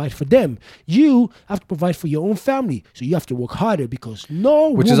going to provide for them. You have to provide for your own family, so you have to work harder, because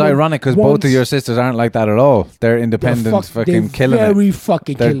which is ironic, because both of your sisters aren't like that at all. They're independent, killing it.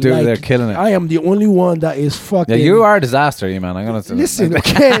 Fucking killing it. They're killing it. I am the only one that is fucking. Yeah, you are a disaster, man. I'm gonna say. Listen,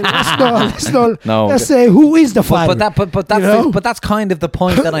 okay, let's not. No, let's say who is the father. But that's kind of the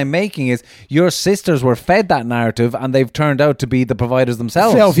point that I'm making. making is your sisters were fed that narrative and they've turned out to be the providers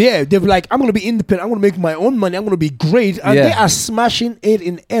themselves. Yeah, they're like, I'm going to be independent. I'm going to make my own money. I'm going to be great. And Yeah. they are smashing it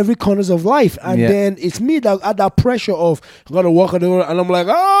in every corners of life. And Yeah. then it's me that at that pressure of, I got to work on it. And I'm like,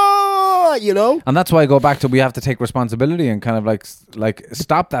 you know. And that's why I go back to we have to take responsibility and kind of like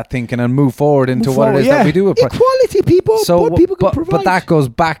stop that thinking and move forward into Move what forward, it is that we do. Equality, people. So, Both people can provide. but that goes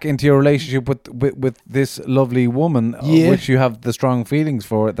back into your relationship with this lovely woman, which you have the strong feelings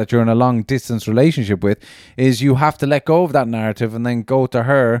for, that you're in a long distance relationship with. Is you have to let go of that narrative and then go to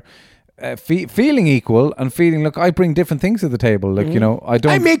her. Feeling equal and feeling, look, I bring different things to the table. Like, you know,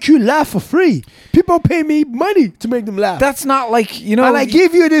 I make you laugh for free. People pay me money to make them laugh. That's not like, you know. And I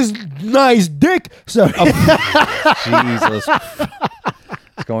give you this nice dick. Sorry. Jesus.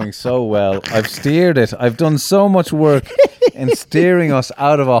 It's going so well. I've steered it. I've done so much work in steering us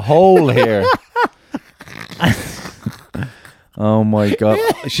out of a hole here. Oh my God.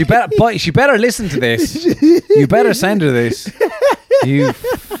 She better listen to this. You better send her this. You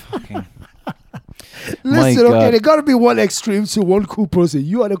fucking... Listen, okay, there got to be one extreme to one cool person.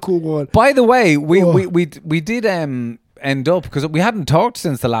 You are the cool one. By the way, we did end up, because we hadn't talked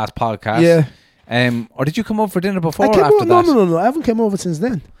since the last podcast. Yeah. Or did you come over for dinner before or after that? No. I haven't come over since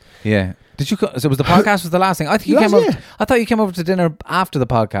then. Yeah. Did you? So was the podcast was the last thing? I think you came over. I thought you came over to dinner after the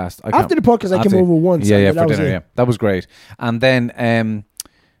podcast. After the podcast, I came over once. Yeah, for dinner. Yeah, that was great. And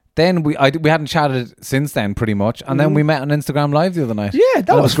then we hadn't chatted since then, pretty much. And then we met on Instagram Live the other night. Yeah,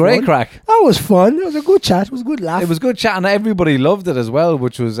 that was great fun. crack. That was fun. It was a good chat. It was a good laugh. It was good chat, and everybody loved it as well,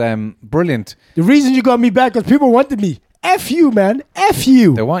 which was brilliant. The reason you got me back is people wanted me. F you, man. F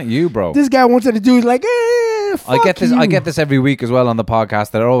you. They want you, bro. This guy wanted to do it like, fuck I get this. you. I get this every week as well on the podcast.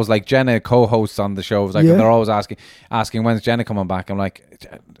 They're always like, Jenna co-hosts on the shows. Like, and they're always asking when's Jenna coming back. I'm like,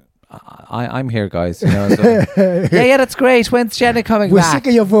 I'm here, guys. You know, so, yeah, that's great. When's Jenna coming We're back? sick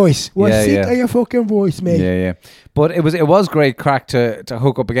of your voice. We're sick of your fucking voice, mate. Yeah. But it was great crack to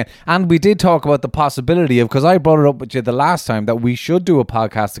hook up again. And we did talk about the possibility of, because I brought it up with you the last time, that we should do a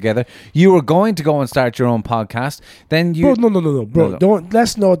podcast together. You were going to go and start your own podcast. Then you... Bro, no. Bro, don't.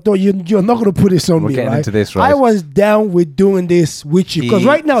 Let's not. You're not going to put this on me, We're getting right? into this, right? I was down with doing this with you. Because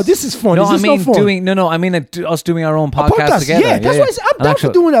right now, this is fun. No, Is this not fun? I mean us doing our own podcast together. Yeah, that's why I'm down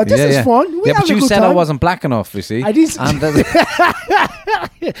for doing that. This is fun. But you said I wasn't black enough, you see. I didn't.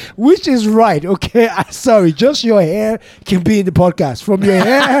 Which is right, okay? Sorry, just your hair can be in the podcast. From your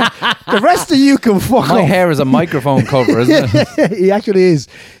hair, the rest of you can fuck off. My hair is a microphone cover, isn't it? It actually is.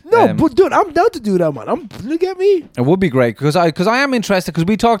 No, but dude, I'm down to do that, man. Look at me. It would be great because I am interested, because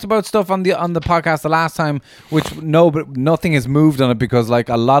we talked about stuff on the podcast the last time, but nothing has moved on it, because like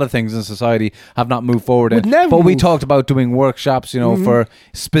a lot of things in society have not moved forward. We talked about doing workshops, you know, for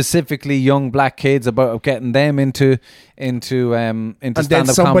specifically young black kids, about getting them into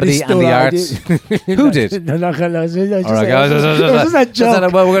stand-up comedy and the arts. Who did? No, All right, guys.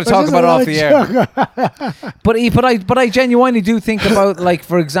 Well, we're going to talk about it off the air. But I genuinely do think about, like,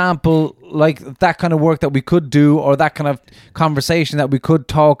 for example, like that kind of work that we could do, or that kind of conversation that we could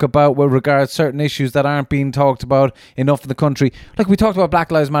talk about with regards to certain issues that aren't being talked about enough in the country. Like we talked about Black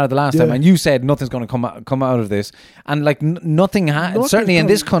Lives Matter the last time, and you said nothing's going to come out of this, and like nothing certainly in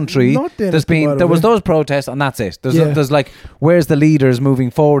this country there was those protests, and that's it. There's like, where's the leaders moving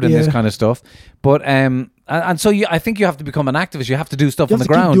forward in this kind of stuff? But and so I think you have to become an activist. You have to do stuff on the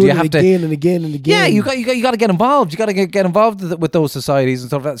ground. You have to again and again and again. Yeah, you got to get involved. You got to get involved with those societies and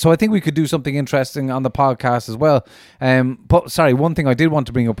stuff like that. So I think we could do something interesting on the podcast as well. But sorry, one thing I did want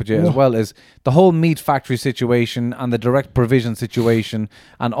to bring up with you as well is the whole meat factory situation and the direct provision situation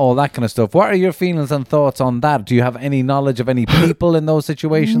and all that kind of stuff. What are your feelings and thoughts on that? Do you have any knowledge of any people in those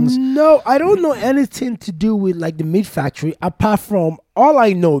situations? No, I don't know anything to do with like the meat factory, apart from all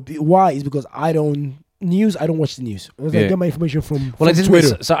I know. Why is because I don't watch the news. I get my information from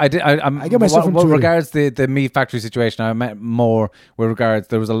Twitter. I get my stuff from Twitter. Regards the meat factory situation, I meant more with regards.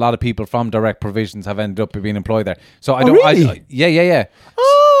 There was a lot of people from direct provisions have ended up being employed there. So I don't. Really? Yeah.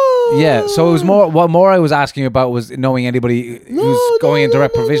 Oh. Yeah. So it was more. What more I was asking about was knowing anybody who's going in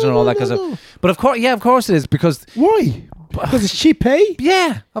direct provision and all that kind of stuff. But of course it is, because why? Because it's cheap pay.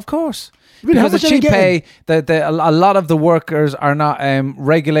 Yeah, of course. Really, because it's cheap pay, a lot of the workers are not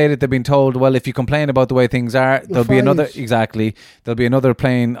regulated. They've been told, well, if you complain about the way things are, there'll be another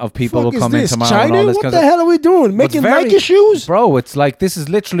plane of people will come in tomorrow. China? And all this what the hell are we doing? Making Nike shoes? Bro, it's like, this is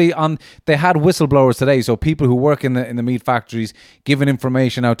literally on. They had whistleblowers today, so people who work in the meat factories giving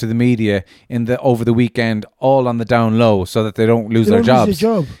information out to the media over the weekend, all on the down low, so that they don't lose their jobs.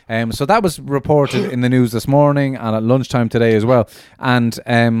 So that was reported in the news this morning and at lunchtime today as well. And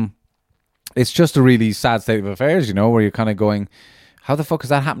it's just a really sad state of affairs, you know, where you're kind of going, How the fuck is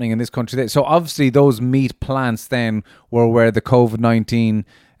that happening in this country? So obviously those meat plants then were where the COVID-19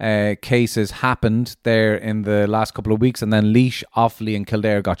 cases happened there in the last couple of weeks, and then Laois, Offaly and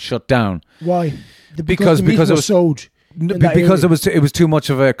Kildare got shut down. Why? Because the meat it was sold. Because it was too much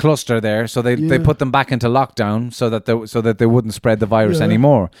of a cluster there, so they put them back into lockdown so that they wouldn't spread the virus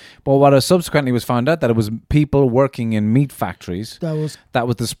anymore. But what subsequently was found out that it was people working in meat factories that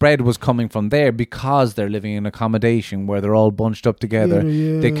was the spread was coming from there, because they're living in accommodation where they're all bunched up together.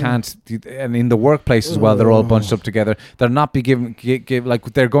 They can't, and in the workplace as well, they're all bunched up together. They're not be given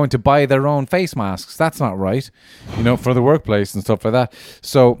like they're going to buy their own face masks. That's not right, for the workplace and stuff like that.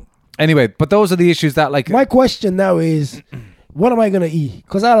 So. Anyway, but those are the issues that like... My question now is, what am I going to eat?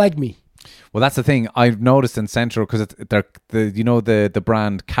 Because I like meat. Well, that's the thing. I've noticed in Central, because they're the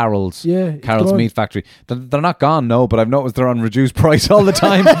brand Carol's. Yeah, Carol's Meat Factory. They're not gone, no, but I've noticed they're on reduced price all the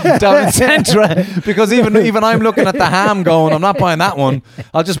time down in Central. Because even I'm looking at the ham going, I'm not buying that one.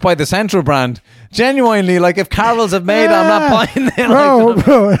 I'll just buy the Central brand. Genuinely, like if Carol's have made it, I'm not buying it.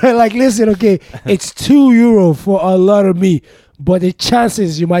 Bro, like listen, okay, it's €2 for a lot of meat. But the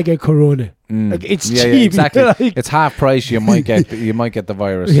chances you might get corona, like it's cheap. Yeah, exactly. Like, it's half price. You might get the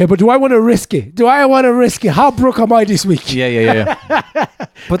virus. Yeah, but do I want to risk it? How broke am I this week? Yeah.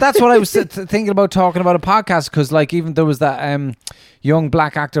 But that's what I was thinking about talking about a podcast, because like even there was that young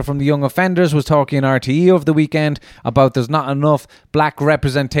black actor from The Young Offenders was talking in RTE over the weekend about there's not enough black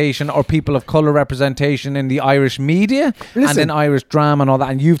representation or people of colour representation in the Irish media and in Irish drama and all that.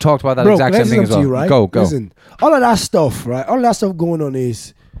 And you've talked about that exact same thing as well. You, right? Go. Listen, all of that stuff, right? All of that stuff going on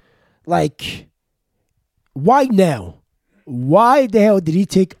is like, why now? Why the hell did he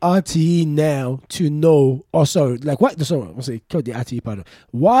take RTE now to know? Oh, sorry. Like what? Sorry, I'll say cut the RTE part.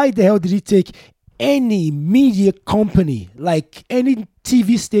 Why the hell did he take any media company, like any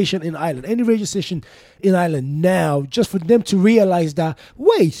TV station in Ireland, any radio station in Ireland now, just for them to realize that,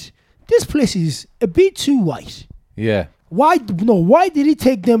 wait, this place is a bit too white? Yeah. Why did he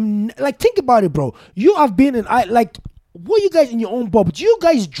take them? Like, think about it, bro. You have been in, like, what you guys in your own bubble? Do you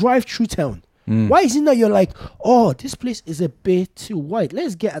guys drive through town? Why is it that you're like, oh, this place is a bit too white?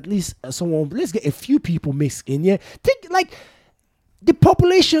 Let's get at least let's get a few people mixed in, yeah? Think, like, the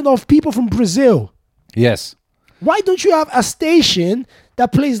population of people from Brazil. Yes. Why don't you have a station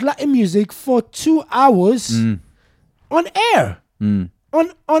that plays Latin music for 2 hours on air? On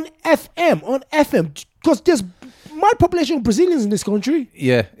FM? Because there's my population of Brazilians in this country.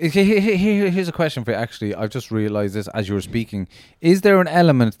 Yeah. Here's a question for you, actually. I've just realised this as you were speaking. Is there an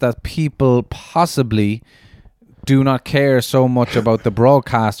element that people possibly do not care so much about the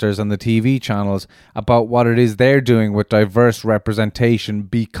broadcasters and the TV channels about what it is they're doing with diverse representation,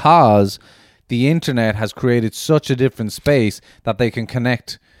 because the internet has created such a different space that they can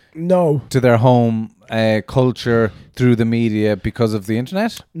connect to their home culture through the media because of the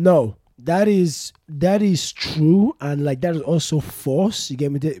internet? No. That is true, and like that is also false. You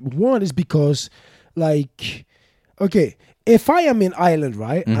get me? One is because, like, okay, if I am in Ireland,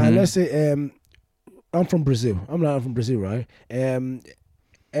 right, and let's say I'm from Brazil. I'm from Brazil, right? I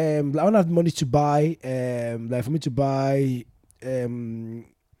don't have money to buy, like for me to buy,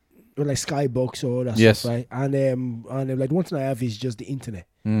 like Skybox or all that stuff, right? And like the one thing I have is just the internet.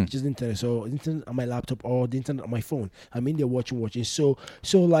 Just the internet. So the internet on my laptop or the internet on my phone. I'm in there watching. So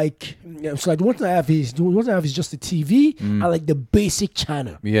like the one thing I have is just the TV and like the basic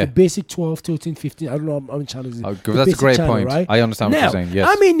channel. Yeah. The basic 12, 13, 15. I don't know how many channels. That's a great point. Right? I understand what you're saying. Yes.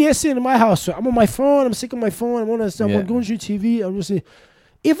 I'm in here sitting in my house. So I'm on my phone. I'm sick of my phone. I'm going through TV. I'm just saying,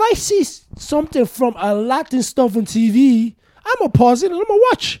 if I see something from a Latin stuff on TV, I'm gonna pause it and I'm gonna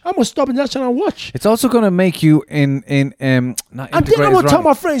watch. I'm gonna stop in that channel and watch. It's also gonna make you and then I'm gonna tell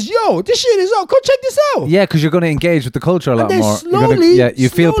my friends, yo, this shit is out. Go check this out. Yeah, because you're gonna engage with the culture a lot more. You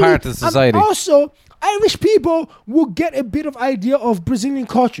feel part of the society. And also, Irish people will get a bit of idea of Brazilian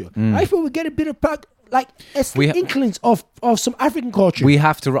culture. Irish people will get a bit of inklings of some African culture. We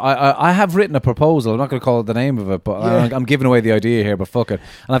have to. I have written a proposal. I'm not going to call it the name of it, but I'm giving away the idea here. But fuck it.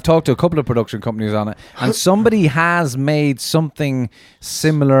 And I've talked to a couple of production companies on it, and somebody has made something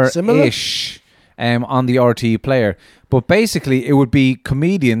similar-ish on the RTE player. But basically, it would be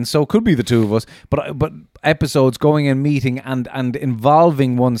comedians, so it could be the two of us, but episodes going and meeting and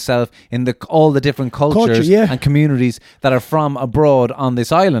involving oneself in all the different cultures and communities that are from abroad on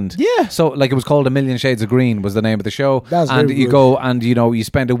this island. Yeah. So, like, it was called A Million Shades of Green was the name of the show. That's and very you good. Go and, you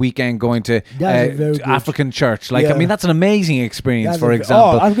spend a weekend going to African church. Like, I mean, that's an amazing experience, for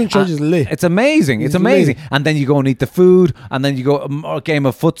example. African church is lit. It's amazing. It's amazing. Lit. And then you go and eat the food, and then you go a game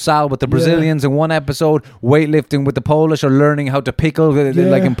of futsal with the Brazilians in one episode, weightlifting with the Polish, or learning how to pickle,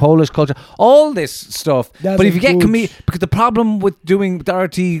 like in Polish culture. All this stuff That's but if a you get good- because the problem with doing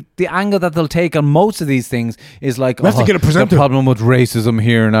RT, the angle that they'll take on most of these things is like, We have to get a presenter. the problem with racism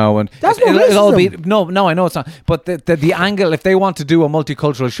here now, and That's not it'll all be racism. no, I know it's not. But the angle, if they want to do a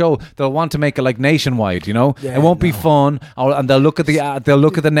multicultural show, they'll want to make it like nationwide. You know, Yeah, it won't be fun, and they'll look at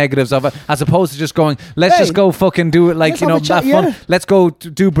the negatives of it, as opposed to just going, let's Hey, just go fucking do it like let's you know, have a chat, that fun. yeah. Let's go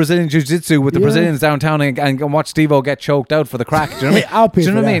do Brazilian Jiu-Jitsu with the Yeah. Brazilians downtown and watch Steve-O get choked out for the crack. Do you know what I mean? Hey, I'll pay Do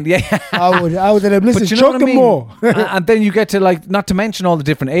you know for what I that. mean? Yeah. I would have listen. But you know what Choke I him mean? more. And then you get to like, not to mention all the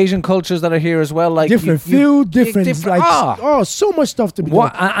different Asian cultures that are here as well. Like Different so much stuff to be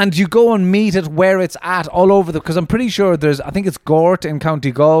What, done. and you go and meet it where it's at all over because I'm pretty sure I think it's Gort in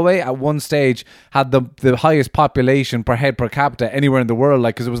County Galway at one stage had the highest population per head per capita anywhere in the world,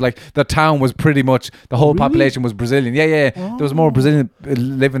 like, because it was like the town was pretty much the whole population was Brazilian. Yeah. There was more Brazilian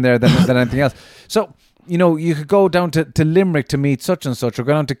living there than anything else. So you know, you could go down to Limerick to meet such and such, or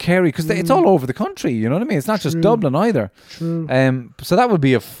go down to Kerry, because it's all over the country. You know what I mean? It's not just Dublin either. True. So that would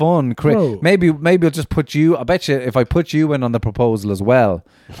be a fun. Bro. Maybe I'll just put you. I bet you if I put you in on the proposal as well,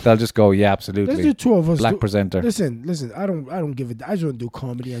 they'll just go, yeah, absolutely. Let's do two of us. Black presenter. Listen. I don't give it. I just don't do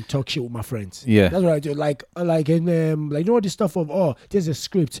comedy and talk shit with my friends. Yeah. That's what I do. Like you know this stuff of there's a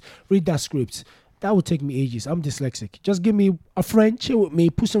script. Read that script. That would take me ages. I'm dyslexic. Just give me a friend, chill with me,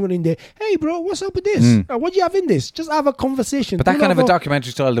 put someone in there. Hey, bro, what's up with this? What do you have in this? Just have a conversation. But that Do kind of not a go-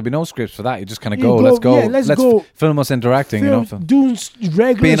 documentary style, there'll be no scripts for that. You just kind of You go, go, let's go. yeah, let's go. Film us interacting, you know. doing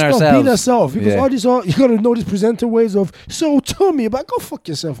regular Being stuff, ourselves. being ourselves. Because Yeah. you gotta know these presenter ways of. So tell me, but go fuck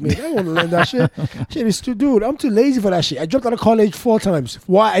yourself, mate. I don't want to learn that shit. Shit is too, dude. I'm too lazy for that shit. I dropped out of college 4 times.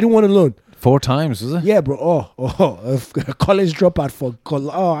 Why? I didn't want to learn. 4 times, was it? Yeah, bro. A college dropout for.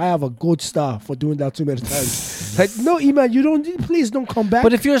 I have a gold star for doing that too many times. Like, no, Iman, please don't come back.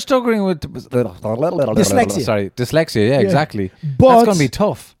 But if you're struggling with dyslexia, yeah, exactly. But- That's gonna be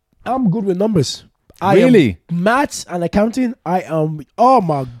tough. I'm good with numbers. Really? Maths and accounting, I am. Oh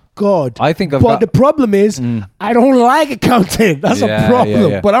my God. I think I've But got. the problem is, I don't like accounting. That's Yeah, a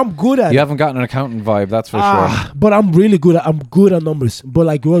problem. yeah. But I'm good at You it. haven't gotten an accountant vibe, that's for sure. But I'm really good at. I'm good at numbers. But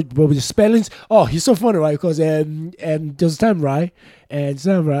like, but with the spellings, he's so funny, right? Because there's a time, right?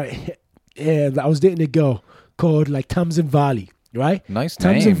 And I was dating a girl called like Tamsin Valley, right? Nice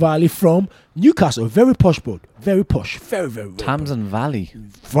Tamsin name. Valley from Newcastle, very posh, bro, very posh, very very. Tamsin Valley.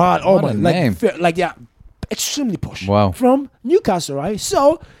 Right, oh What my, a name. yeah, extremely posh. Wow. From Newcastle, right?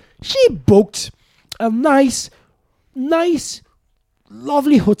 So she booked a nice,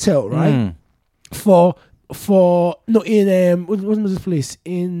 lovely hotel, right? For in what was this place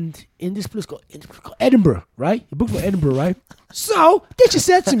in this place called Edinburgh, right? You booked for Edinburgh, right? So then she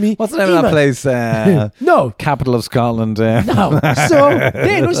said to me, What's the name of that "Iman." place? No, Capital of Scotland. no. So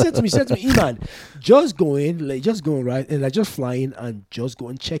then she said to me, Iman, just going, right, and like just flying and just go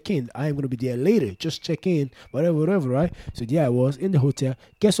and check in. I am gonna be there later. Just check in, whatever, right? So yeah, I was in the hotel.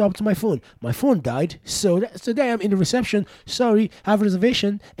 Guess what happened to my phone? My phone died. So there I'm in the reception. Sorry, I have a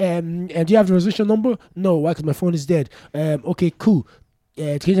reservation. And do you have the reservation number? No, why? Because my phone is dead. Okay, cool.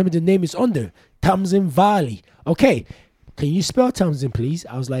 Can you tell me the name is under? Tamsin Valley. Okay. Can you spell Tamsin, please?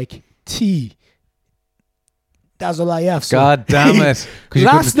 I was like, T. That's all I have. So. God damn it.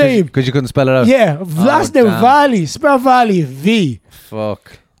 Last name. Because you couldn't spell it out. Yeah, last name damn. Valley. Spell Valley, V.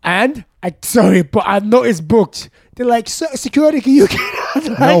 Fuck. And sorry, but I know it's booked. They're like, security, can you get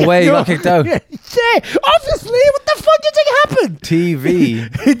No way, you got kicked out. Yeah, obviously. What the fuck do you think happened?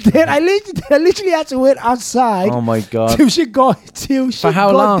 TV. Then I literally had to wait outside. Oh my God. Till she got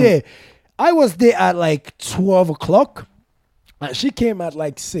how long? there. I was there at like 12 o'clock. And she came at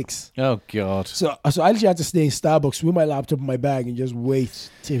like 6. Oh God. So I literally had to stay in Starbucks with my laptop in my bag and just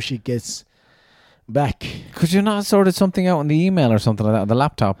wait till she gets back. Could you not have sorted something out on the email or something like that on the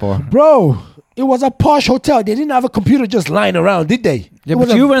laptop or? Bro, it was a posh hotel. They didn't have a computer just lying around, did they? Yeah, It but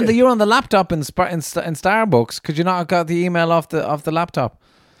was you were on the laptop in Starbucks. Could you not have got the email off the laptop?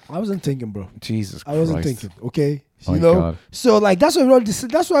 I wasn't thinking, bro. Jesus Christ. I wasn't thinking. Okay, My you know. God. So like that's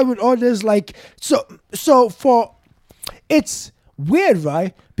why with all this like so for it's weird,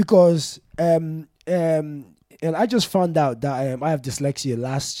 right? Because and I just found out that I have dyslexia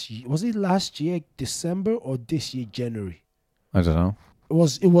last year December or this year January? I don't know.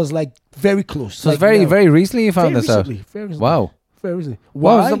 It was like very close. So like it's very, now. very recently you found Very this out. recently, very recently. Wow. Very recently.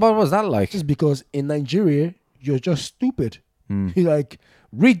 What Why? was that like? Just because in Nigeria you're just stupid. Hmm. You're like,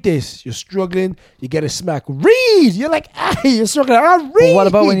 read this. You're struggling. You get a smack. Read. You're like, you're struggling. Read. But what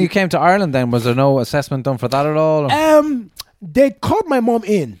about when you came to Ireland then? Was there no assessment done for that at all? They called my mom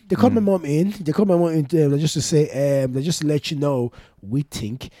in. They called my mom in just to say, just to let you know, we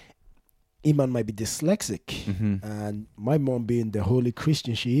think Iman might be dyslexic. Mm-hmm. And my mom, being the holy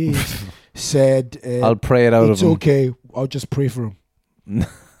Christian she is, said, I'll pray it out of it's him. okay, I'll just pray for him.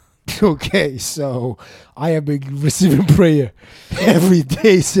 Okay, so I have been receiving prayer every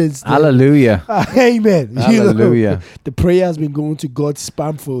day since then. Hallelujah. Amen. Hallelujah. The prayer has been going to God's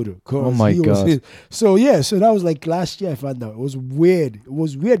spam folder. Oh my God. So yeah, so that was like last year I found out. It was weird. It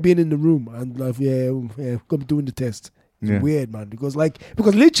was weird being in the room and like come doing the test. It's weird, man. Because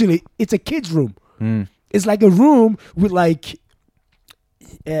literally it's a kid's room. It's like a room with like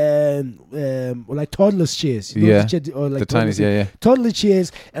toddler's chairs, the tiny, toddler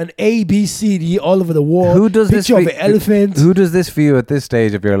chairs and A, B, C, D all over the wall. Who does Picture of an elephant. Who does this for you at this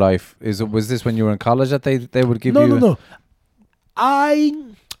stage of your life? Was this when you were in college that they would give you? No. I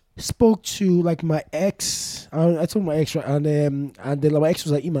spoke to like my ex. I told my ex, right, and then like, my ex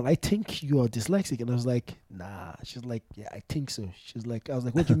was like, "Iman, I think you are dyslexic," and I was like, "Nah." She's like, "Yeah, I think so." She's like, I was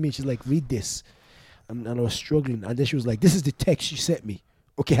like, "What do you mean?" She's like, "Read this," and I was struggling, and then she was like, "This is the text you sent me."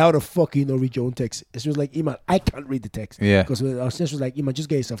 Okay, how the fuck you read your own text? And she was like, Iman, I can't read the text. Yeah. Because she was like, Iman, just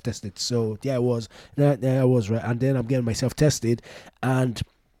get yourself tested. So yeah, I was. I was, right. And then I'm getting myself tested, and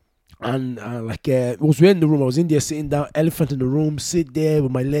it was weird in the room. I was in there sitting down, elephant in the room, sit there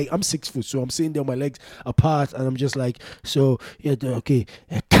with my leg. I'm 6 foot, so I'm sitting there with my legs apart, and I'm just like, so yeah, okay,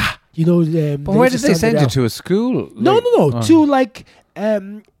 But where did they send you to? A school? No, to like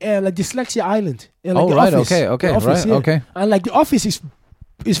Dyslexia Island. Right, office. okay, Office, right, okay. And like the office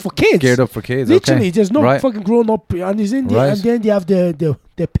is for kids. Geared up for kids. Literally, okay. there's no right. fucking grown up, and he's in there, Right. and then they have the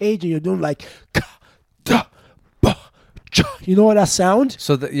page, and you're doing like, you know what that sound?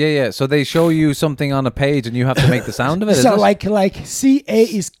 So So they show you something on a page, and you have to make the sound of it. So is it? like CA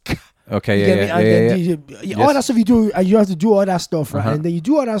is. Okay, All that stuff you do, and you have to do all that stuff, right? Uh-huh. And then you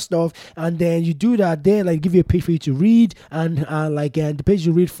do all that stuff, and then you do that. Then like give you a page for you to read, and the page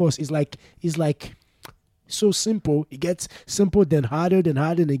you read first is like so simple. It gets simple, then harder,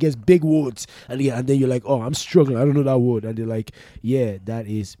 and it gets big words, and then you're like, oh, I'm struggling. I don't know that word, and they're like, yeah, that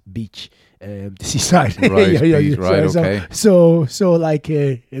is beach, the seaside. Right, beach, right, okay. So like,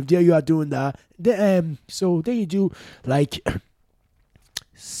 if there you are doing that, then you do like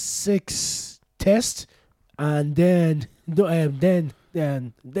 6 tests, and then do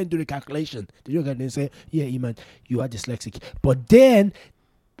the calculation. They say, yeah, Iman, you are dyslexic. But then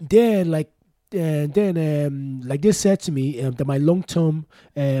like they said to me that my long-term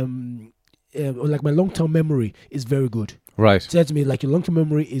memory is very good. Right. Said to me like your long-term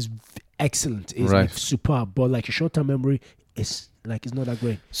memory is excellent, is right. like superb, but like your short-term memory is like it's not that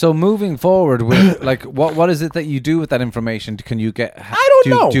great. So moving forward with like what is it that you do with that information? Can you get? I don't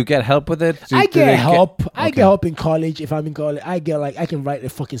know. Do you get help with it? I get help. Okay. I get help in college. If I'm in college, I get like I can write a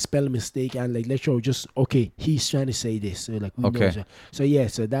fucking spelling mistake and like lecturer just okay, he's trying to say this. So like okay. So yeah,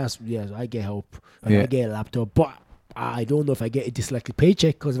 so I get help and I get a laptop, but I don't know if I get a dyslexic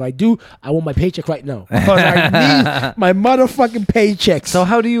paycheck, because if I do, I want my paycheck right now, because I need my motherfucking paycheck. So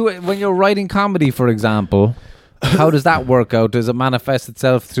how do you, when you're writing comedy, for example, how does that work out? Does it manifest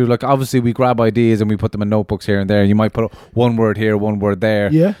itself through, like, obviously we grab ideas and we put them in notebooks here and there, and you might put one word here, one word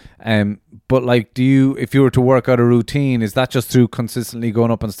there. Yeah. But like, if you were to work out a routine, is that just through consistently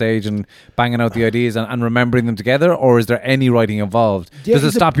going up on stage and banging out the ideas and remembering them together, or is there any writing involved? Does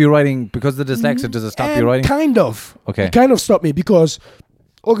it stop you writing because of the dyslexia? Does it stop you writing? Kind of. Okay. It kind of stopped me because,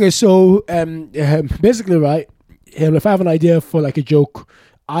 so basically, right, if I have an idea for like a joke,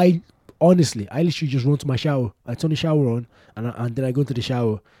 I literally just run to my shower. I turn the shower on, and then I go into the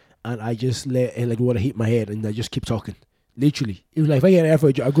shower, and I just let like water hit my head, and I just keep talking. Literally, it was like if I get an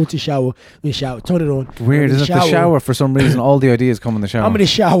effort, I go to the shower, turn it on. Weird, isn't it? The shower, for some reason, all the ideas come in the shower. I'm in the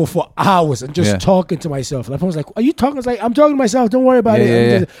shower for hours and just talking to myself. And everyone's like, "Are you talking?" I was like, "I'm talking to myself. Don't worry about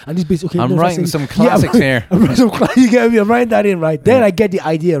it." And these bitches, okay, I'm writing some classics here. I'm writing some classics. You get me? I'm writing that in, right? Then I get the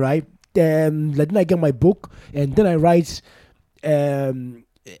idea, right? Then I get my book, and then I write, like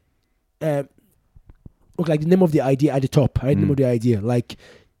the name of the idea at the top. Right, name of the idea, like,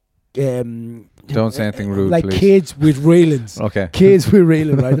 Don't say anything rude, like please. kids with railings. Okay. Kids with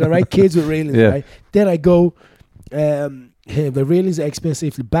railings, right? Then I write kids with railings, right? Then I go, the railings are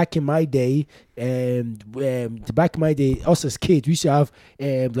expensive. Back in my day, us as kids, we used to have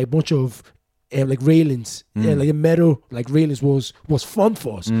like bunch of like railings, like a metal like railings was fun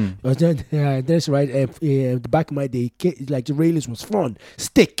for us. But then that's right. The back of my day, like the railings was fun.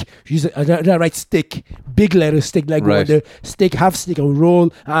 Stick, I write stick, big letter stick, like right. the stick, half stick, and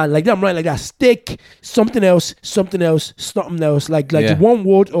roll, like that. I'm writing like that. Stick, something else, like one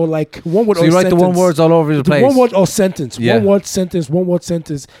word or like one word. So or you write sentence. the one words all over the place. One word or sentence. Yeah. One word sentence.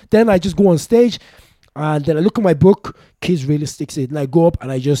 Then I just go on stage, and then I look at my book, kids realistics it, and I go up and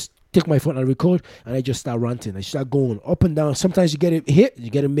I just take my phone and record, and I just start ranting. I start going up and down. Sometimes you get a hit, you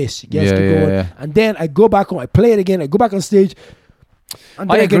get a miss. You get to going, and then I go back on. I play it again. I go back on stage.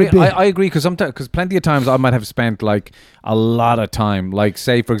 And I agree. I agree because plenty of times I might have spent like a lot of time. Like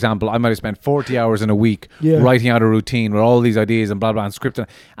say for example, I might have spent 40 hours in a week writing out a routine with all these ideas and blah blah and scripting,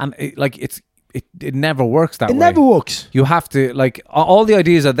 and it never works that way. It never works. You have to like all the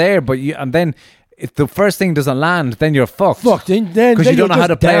ideas are there, but then. If the first thing doesn't land, then you're fucked. Then because you don't know how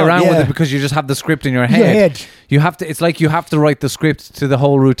to play down, around with it because you just have the script in your head. You have to. It's like you have to write the script to the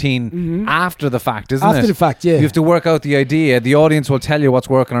whole routine after the fact, isn't it? After the fact, yeah. You have to work out the idea. The audience will tell you what's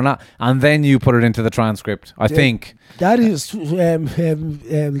working or not, and then you put it into the transcript. I think that is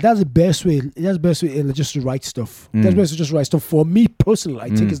that's the best way. That's the best way just to write stuff. That's the best way to just write stuff. For me personally, I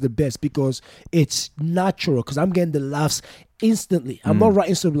think it's the best because it's natural. Because I'm getting the laughs instantly. I'm not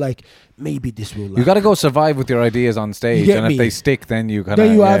writing something like maybe this will laugh. You got to go survive with your ideas on stage, and if they stick, then you kind of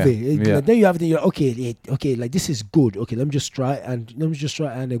then you have it. Then you have it. You're okay. Like this is good. Okay, let me just try and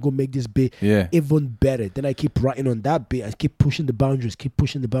I go make this bit even better. Then I keep writing on that bit. I keep pushing the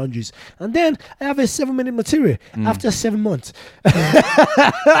boundaries. And then I have a 7-minute material after 7 months.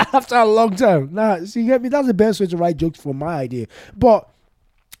 After a long time. Now, so you get me. That's the best way to write jokes for my idea. But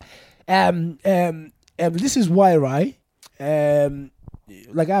this is why, right?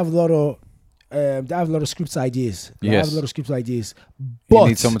 Like I have a lot of scripts ideas. I have a lot of script ideas. But you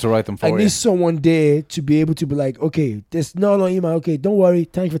need someone to write them for you. I need someone there to be able to be like, okay, this no, Iman, okay, don't worry.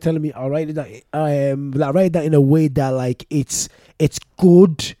 Thank you for telling me. I'll write it down. I'll write that in a way that like it's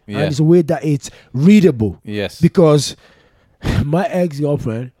good and it's a way that it's readable. Yes. Because my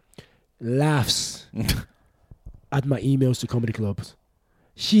ex-girlfriend laughs at my emails to comedy clubs.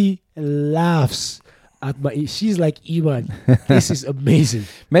 She laughs at she's like, Iman, this is amazing.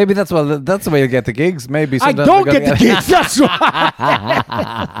 Maybe that's the way you get the gigs. Maybe I don't get the gigs. That's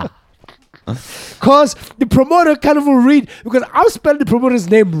why. Because the promoter can't even read, because I'll spell the promoter's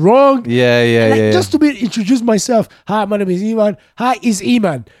name wrong. Just to introduce myself. Hi, my name is Iman. Hi, is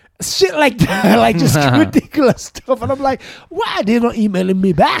Iman. Shit like that, like just ridiculous stuff. And I'm like, why are they not emailing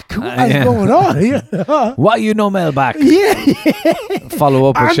me back? What's going on? Why you no mail back? Follow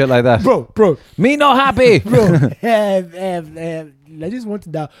up with shit like that. Bro. Me no happy. Bro, this one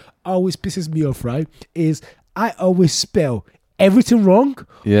thing that always pisses me off, right, is I always spell everything wrong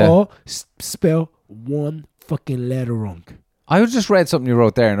or spell one fucking letter wrong. I just read something you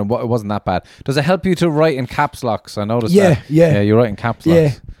wrote there and it wasn't that bad. Does it help you to write in caps locks? I noticed that. Yeah, you write in caps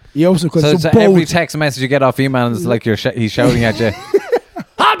locks. Yeah, also because so every text message you get off email is like he's shouting at you.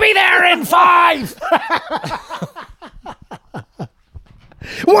 I'll be there in 5.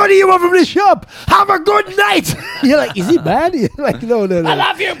 What do you want from the shop? Have a good night. You're like, is he bad? You're like, no. I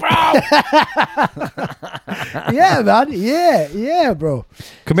love you, bro. Yeah, man. Yeah, bro.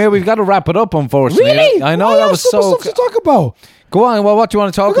 Come here, we've got to wrap it up, unfortunately. Really? I know that was so much stuff to talk about. Go on. Well, what do you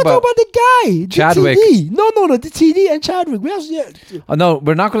want to talk about? We're going to talk about the guy, Chadwick. The TD. No, the TD and Chadwick. No,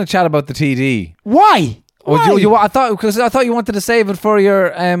 we're not going to chat about the TD. Why? I thought you wanted to save it for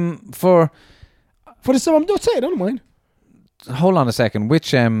your for the stuff I'm not saying. I don't mind. Hold on a second.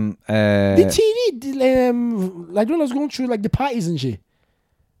 Which the TD like when I was going through like the parties and shit.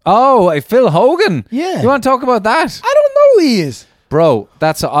 Oh, Phil Hogan. Yeah. You want to talk about that? I don't know who he is. Bro,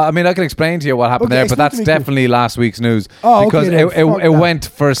 I can explain to you what happened there, but that's definitely last week's news. Oh, because okay, it went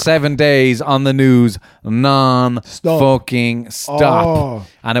for 7 days on the news, fucking stop. Oh.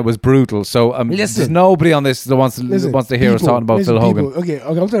 And it was brutal. So there's nobody on this that wants to hear us talking about Phil Hogan. Okay,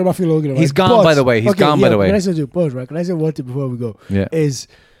 I'm talking about Phil Hogan. He's gone, by the way. He's gone, by the way. Can I say right? Can I say one thing before we go? Yeah. Is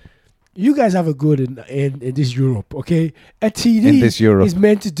you guys have a good in this Europe, okay? A TD in this Europe is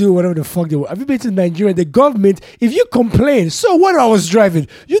meant to do whatever the fuck they want. Have you been to Nigeria? The government, if you complain, so what I was driving,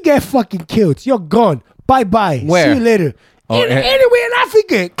 you get fucking killed. You're gone. Bye-bye. Where? See you later. Anywhere in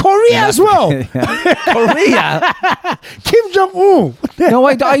Africa. Korea as well. Korea? Kim Jong-un. No,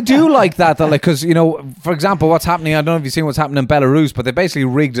 I do like that. Because, for example, what's happening, I don't know if you've seen what's happening in Belarus, but they basically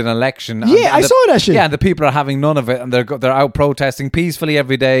rigged an election. Yeah, I saw that shit. Yeah, and the people are having none of it, and they're out protesting peacefully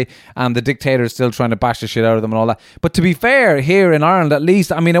every day, and the dictator is still trying to bash the shit out of them and all that. But to be fair, here in Ireland, at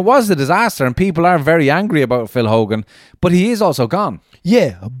least, it was a disaster, and people are very angry about Phil Hogan, but he is also gone.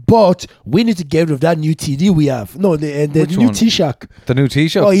 Yeah, but we need to get rid of that new TD we have. No, the new Taoiseach. The new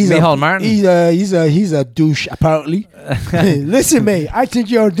Taoiseach? Oh, Micheál Martin. He's a douche, apparently. Listen, mate, I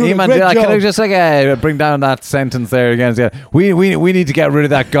think you're doing a great job. Can I just bring down that sentence there again? We need to get rid of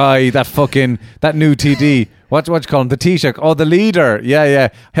that guy, that new TD. What you call him? The Taoiseach. Oh, the leader. Yeah.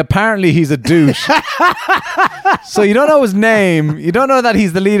 Apparently he's a douche. So you don't know his name. You don't know that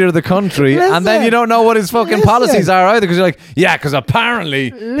he's the leader of the country. And then you don't know what his fucking policies are either. Because you're like, yeah, because apparently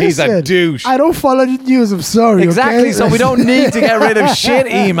he's a douche. I don't follow the news. I'm sorry. Exactly. Okay? So we don't need to get rid of shit,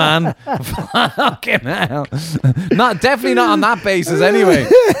 E-Man. Fucking hell. Definitely not on that basis anyway.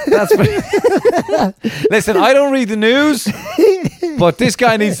 Listen, I don't read the news, but this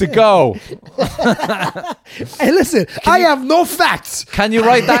guy needs to go. Hey, listen, I have no facts. Can you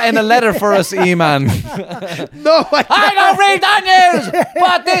write that in a letter for us, E-Man? No, I don't read that news,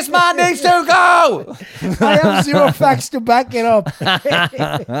 but this man needs to go. I have zero facts to back it up.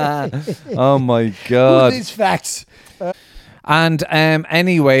 Oh my Who God. needs facts? And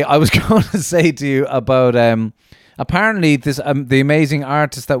anyway, I was going to say to you about apparently this the amazing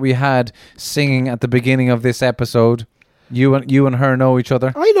artist that we had singing at the beginning of this episode. You and her know each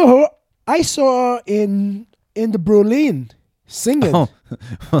other. I know her. I saw her in the Berlin singing. Oh,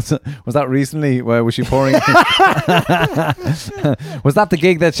 was that recently? Where was she pouring? Was that the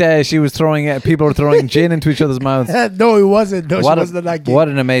gig that she was throwing? People were throwing gin into each other's mouths. No, it wasn't. No, she wasn't that gig. What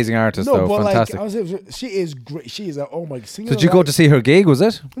an amazing artist, No, though. but Fantastic. she is great. She is oh my singer. So did you go to see her gig? Was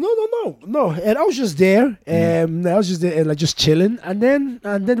it? No. And I was just there. I was just there, like just chilling. And then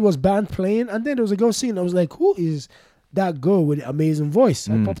there was band playing. And then there was a girl singing. I was like, who is that girl with the amazing voice?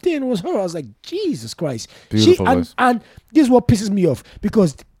 I popped in, it was her. I was like, Jesus Christ. Beautiful voice. And this is what pisses me off,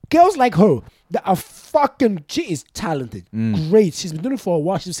 because girls like her that are she is talented. Great. She's been doing it for a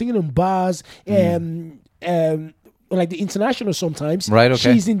while. She's singing in bars, like the international sometimes. Right,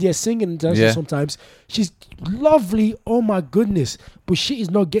 okay. She's in there singing international sometimes. She's lovely. Oh my goodness. But she is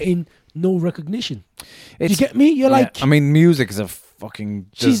not getting no recognition. You get me? You're like, I mean, music is a fucking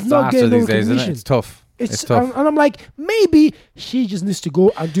she's not disaster getting no these days, isn't it? recognition. It's tough. It's tough. And I'm like, maybe she just needs to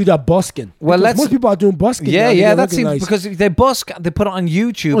go and do that busking. Well, Because most people are doing busking. now, they Yeah, get that seems recognized. because they busk, they put it on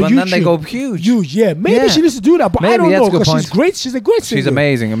YouTube, On and then they YouTube. go huge. Yeah. Maybe Yeah. she needs to do that, but I Maybe, don't that's know, a good because she's point. great. She's a great singer. She's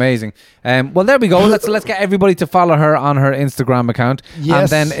amazing. Well, there we go. Let's get everybody to follow her on her Instagram account,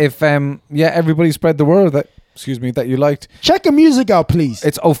 Yes. and then if everybody spread the word that you liked. Check her music out, please.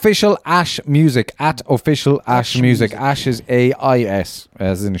 It's official Ash Music at official Ash Music. Ash is AIS,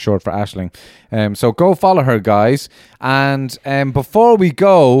 as in short for Ashling. So go follow her, guys. And before we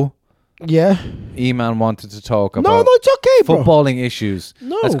go, Yeah. E-Man wanted to talk No, about it's okay, bro. footballing issues.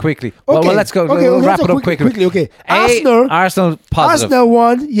 No. Let's quickly. Okay. Well, let's go. Okay, We'll wrap let's it go up quickly. Okay. Arsenal positive. Arsenal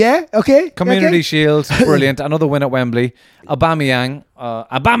won. Yeah. Okay. Community okay. Shield, brilliant. Another win at Wembley. Aubameyang,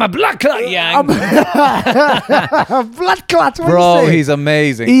 Blood Clot Yang. Blood clot. What Bro, you say? he's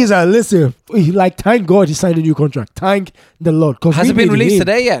amazing. Listen. Thank God he signed a new contract. Thank the Lord. Has it been released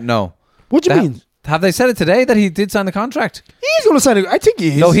today yet? No. What do you mean? Have they said it today that he did sign the contract? He's going to sign it. I think he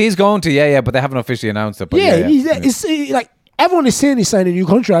is. No, he's going to. Yeah, but they haven't officially announced it. But Yeah, it's like everyone is saying he signed a new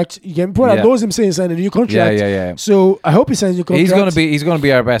contract. You can put Yeah. knows him saying he signed a new contract. Yeah. So I hope he signs a new contract. He's going to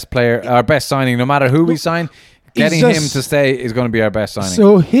be our best player, our best signing, no matter who we sign. Getting him just- to stay is going to be our best signing.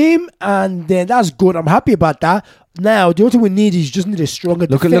 So him, and then that's good. I'm happy about that. Now the only thing we need is just need a stronger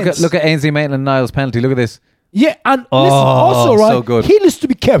defense. look at Ainsley Maitland-Niles' penalty. Look at this. Yeah, and Oh, listen, also, right, so good. he needs to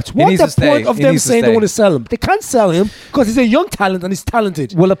be kept. What's needs the to stay. point of He them needs to saying they stay. want to sell him? They can't sell him because he's a young talent and he's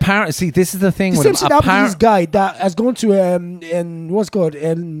talented. Well, apparently, see, this is the thing The with same him. shit happened to this guy that has gone to Bayern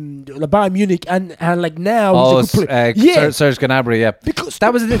Munich and like now he's a good player. Serge Gnabry, yeah. Because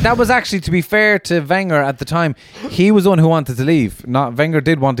that was actually, to be fair to Wenger at the time, he was the one who wanted to leave. Not Wenger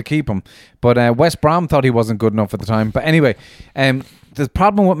did want to keep him, but West Brom thought he wasn't good enough at the time. But anyway, the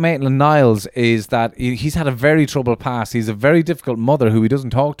problem with Maitland-Niles is that he's had a very troubled past. He's a very difficult mother who he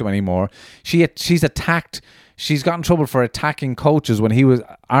doesn't talk to anymore. She's attacked. She's got in trouble for attacking coaches when he was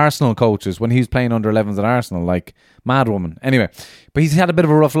Arsenal coaches, when he was playing under 11s at Arsenal, like mad woman. Anyway, but he's had a bit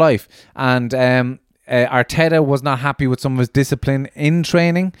of a rough life, and Arteta was not happy with some of his discipline in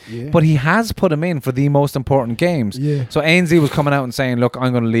training, but he has put him in for the most important games. Yeah. So Ainsley was coming out and saying, look,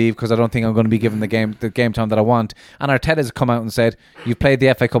 I'm going to leave because I don't think I'm going to be given the game time that I want. And Arteta's come out and said, you've played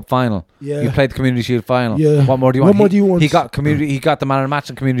the FA Cup final. Yeah. You've played the Community Shield final. Yeah. What more do you want? What more do you want? He got the man of the match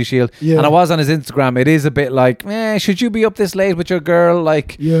in Community Shield. Yeah. And I was on his Instagram. It is a bit like, should you be up this late with your girl,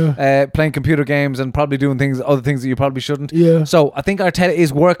 like playing computer games and probably doing other things that you probably shouldn't? Yeah. So I think Arteta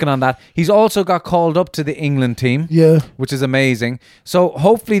is working on that. He's also got called up to the England team, which is amazing. So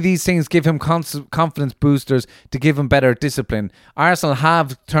hopefully these things give him confidence boosters to give him better discipline. Arsenal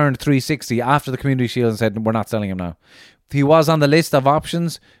have turned 360 after the Community Shield and said, we're not selling him now. He was on the list of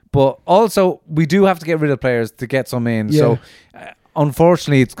options, but also we do have to get rid of players to get some in. So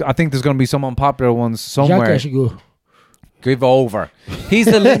unfortunately, I think there's going to be some unpopular ones somewhere. Xhaka should go. Give over. He's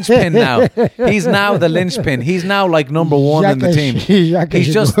the linchpin now. He's now the linchpin. He's now like number one in the team.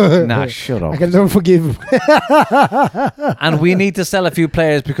 He's just shut up. I can never forgive him. And we need to sell a few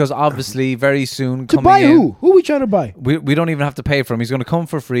players because obviously very soon To coming buy in, who? Who are we trying to buy? we don't even have to pay for him. He's going to come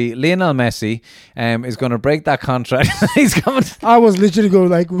for free. Lionel Messi is going to break that contract. He's coming. I was literally going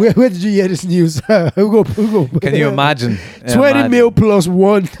like, where did you hear this news? Who go? Can you imagine? 20 mil plus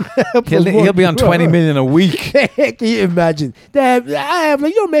one. He'll be on 20 million a week. Can you imagine?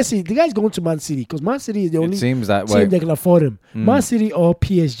 Messi, the guy's going to Man City because Man City is the only It seems that team way. that can afford him. Man City or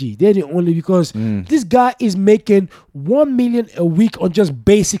PSG, they're the only because this guy is making 1 million a week on just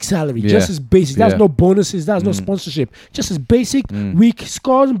basic salary, just his basic. That's no bonuses, that's no sponsorship, just his basic week.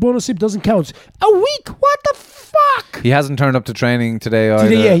 Scores and bonuses doesn't count. A week? What the fuck? He hasn't turned up to training today either.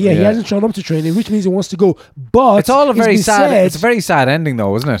 He hasn't shown up to training, which means he wants to go. But It's all a very been sad. said- It's a very sad ending,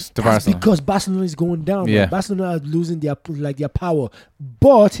 though, isn't it? To That's Barcelona. because Barcelona is going down. Yeah. Man. Barcelona are losing their power.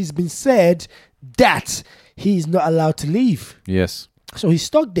 But it's been said that he's not allowed to leave. Yes, So he's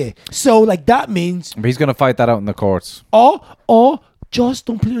stuck there. So like that means but he's going to fight that out in the courts. or just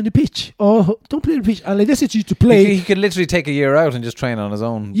don't play on the pitch. Or don't play on the pitch. And like they said to you to play. He could literally take a year out and just train on his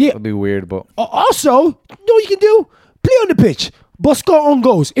own. Yeah. That'd be weird, but Or also, you know what you can do? Play on the pitch. But score on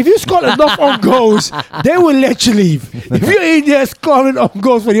goals. If you score enough on goals, they will let you leave. If you're in there scoring on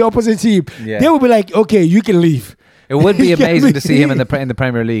goals for the opposite team, they will be like, okay, you can leave. it would be You get amazing me? to see him in the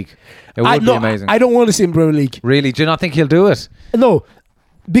Premier League. It would be amazing. I don't want to see him in Premier League. Really? Do you not think he'll do it? No,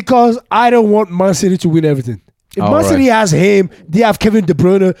 because I don't want Man City to win everything. If Man City has him, they have Kevin De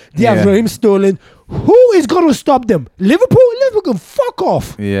Bruyne, they have Raheem Sterling. Who is going to stop them? Liverpool? Liverpool can fuck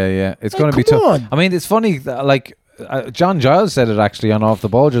off. Yeah. It's Like, going to be come tough. on. I mean, it's funny, like, John Giles said it actually on Off the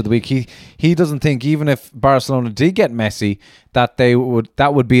Ball during the week. He doesn't think even if Barcelona did get Messi,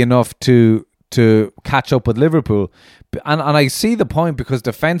 that would be enough to catch up with Liverpool. And I see the point because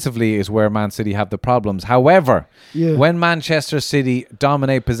defensively is where Man City have the problems. However, when Manchester City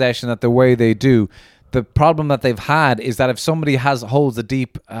dominate possession at the way they do, the problem that they've had is that if somebody holds a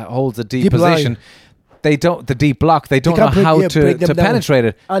deep position, line. they don't the deep block. They don't know can't break- how break them to down. penetrate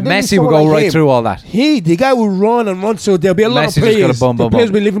it. And then Messi will someone go like right him, through all that. The guy will run and run, so there'll be a lot Messi of just gotta players. bum, The bum, players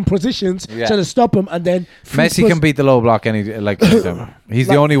bum. will live in positions Yeah. trying to stop him, and then Messi can beat the low block he's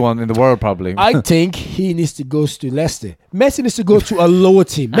the only one in the world probably. I think he needs to go to Leicester. Messi needs to go to a lower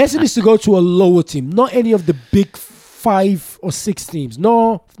team. Messi needs to go to a lower team, not any of the big 5 or 6 teams.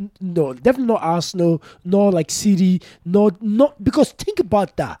 No, definitely not Arsenal. No, like City. No, because think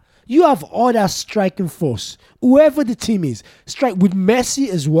about that. You have all that striking force. Whoever the team is, strike with Messi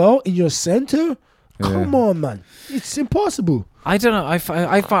as well in your center. Come on, man. It's impossible. I don't know.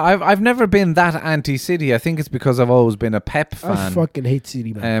 I've never been that anti-City. I think it's because I've always been a Pep fan. I fucking hate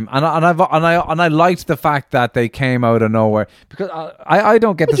City, man. And I liked the fact that they came out of nowhere because I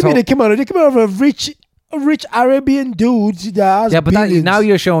don't get What this do you mean whole. they came out? They came out of a rich Arabian dude that has But billions. now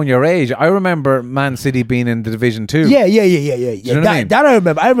you're showing your age. I remember Man City being in the Division 2. Yeah. you know what I mean? That I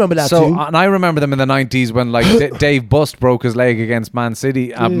remember. I remember that So too. and I remember them in the 90s when like Dave Bust broke his leg against Man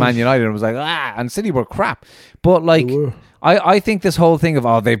City at Man United and was like and City were crap. But like They were. I think this whole thing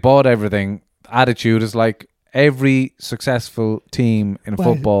of they bought everything attitude is like every successful team in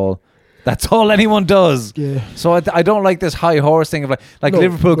football. That's all anyone does. Yeah. So I don't like this high horse thing of like No,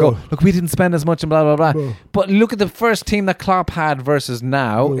 Liverpool go, no. look, we didn't spend as much and blah, blah, blah. No. But look at the first team that Klopp had versus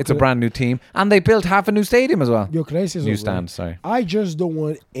now. No, It's a can I- brand new team. And they built half a new stadium as well. Yo, can I say New something, stand, right? sorry. I just don't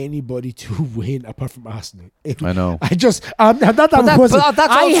want anybody to win apart from Arsenal. I know. I'm that type of person. but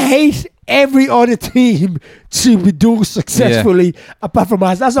that's I also- hate every other team to be doing successfully apart from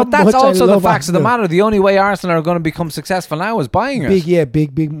us. That's how But that's much also I the love facts of the Arsenal. matter. The only way Arsenal are going to become successful now is buying it.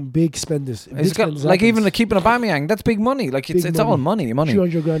 Big spenders. Big It's got, spenders like even happens. like keeping Aubameyang, that's big money. Like it's Big all money. money.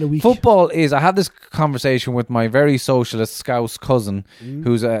 300 grand a week. Football is. I had this conversation with my very socialist Scouse cousin,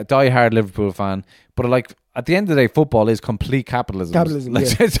 who's a diehard Liverpool fan. But like at the end of the day, football is complete capitalism. Capitalism, Like,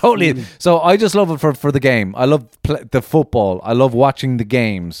 yeah. it totally is. So I just love it for the game. I love the football. I love watching the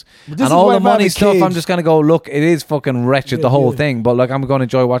games But this and is all why the if I have money a stuff. kid- I'm just gonna go look. It is fucking wretched the whole yeah. thing. But like I'm going to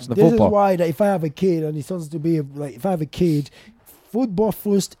enjoy watching the This football. is why that if I have a kid and he turns to be like, if I have a kid, football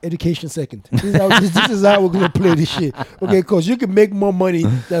first, education second. This is how we're gonna play this shit. Okay, because you can make more money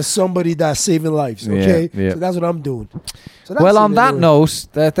than somebody that's saving lives. Okay, Yeah. so that's what I'm doing. So that's Well, it on that anyway. note,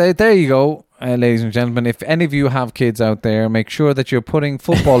 there you go, ladies and gentlemen. If any of you have kids out there, make sure that you're putting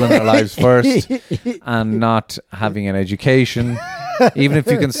football in their lives first and not having an education. Even if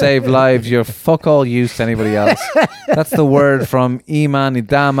you can save lives, you're fuck all use to anybody else. That's the word from Iman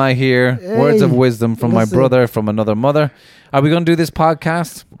Idama here. Words of wisdom from my brother from another mother. Are we going to do this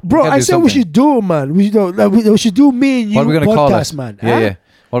podcast? Bro, I said we should do it, man. We should do me and you what are we gonna call it? man. Yeah, yeah.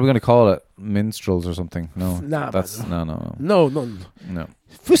 What are we going to call it? Minstrels or something? No. Nah, that's man. No.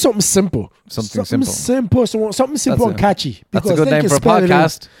 For something simple. Something simple, something simple and catchy. That's a good name for a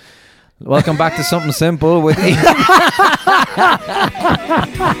podcast. Welcome back to Something Simple with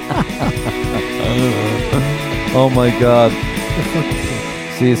Oh my God.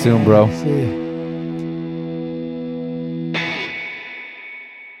 See you soon, bro. See you.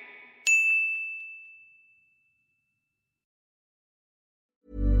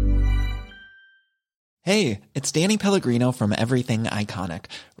 Hey, it's Danny Pellegrino from Everything Iconic.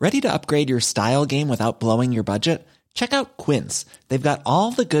 Ready to upgrade your style game without blowing your budget? Check out Quince. They've got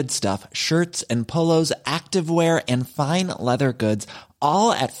all the good stuff, shirts and polos, activewear, and fine leather goods,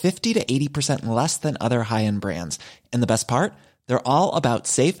 all at 50 to 80% less than other high-end brands. And the best part? They're all about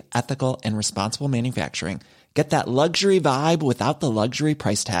safe, ethical, and responsible manufacturing. Get that luxury vibe without the luxury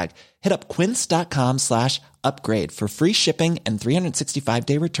price tag. Hit up quince.com/upgrade for free shipping and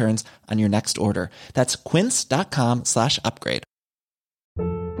 365-day returns on your next order. That's quince.com/upgrade.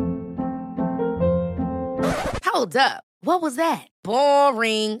 Hold up. What was that?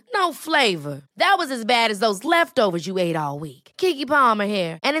 Boring. No flavor. That was as bad as those leftovers you ate all week. Keke Palmer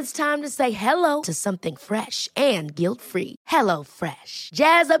here. And it's time to say hello to something fresh and guilt-free. Hello Fresh.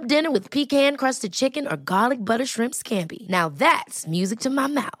 Jazz up dinner with pecan-crusted chicken or garlic butter shrimp scampi. Now that's music to my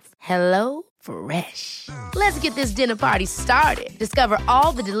mouth. Hello Fresh. Let's get this dinner party started. Discover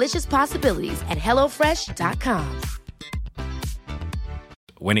all the delicious possibilities at HelloFresh.com.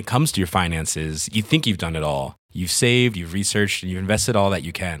 When it comes to your finances, you think you've done it all. You've saved, you've researched, and you've invested all that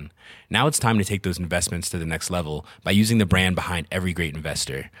you can. Now it's time to take those investments to the next level by using the brand behind every great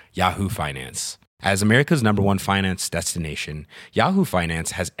investor, Yahoo Finance. As America's #1 finance destination, Yahoo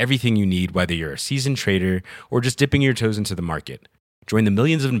Finance has everything you need, whether you're a seasoned trader or just dipping your toes into the market. Join the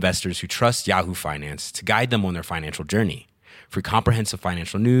millions of investors who trust Yahoo Finance to guide them on their financial journey. For comprehensive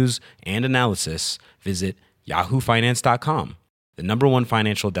financial news and analysis, visit yahoofinance.com, the #1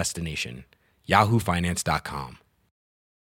 financial destination, yahoofinance.com.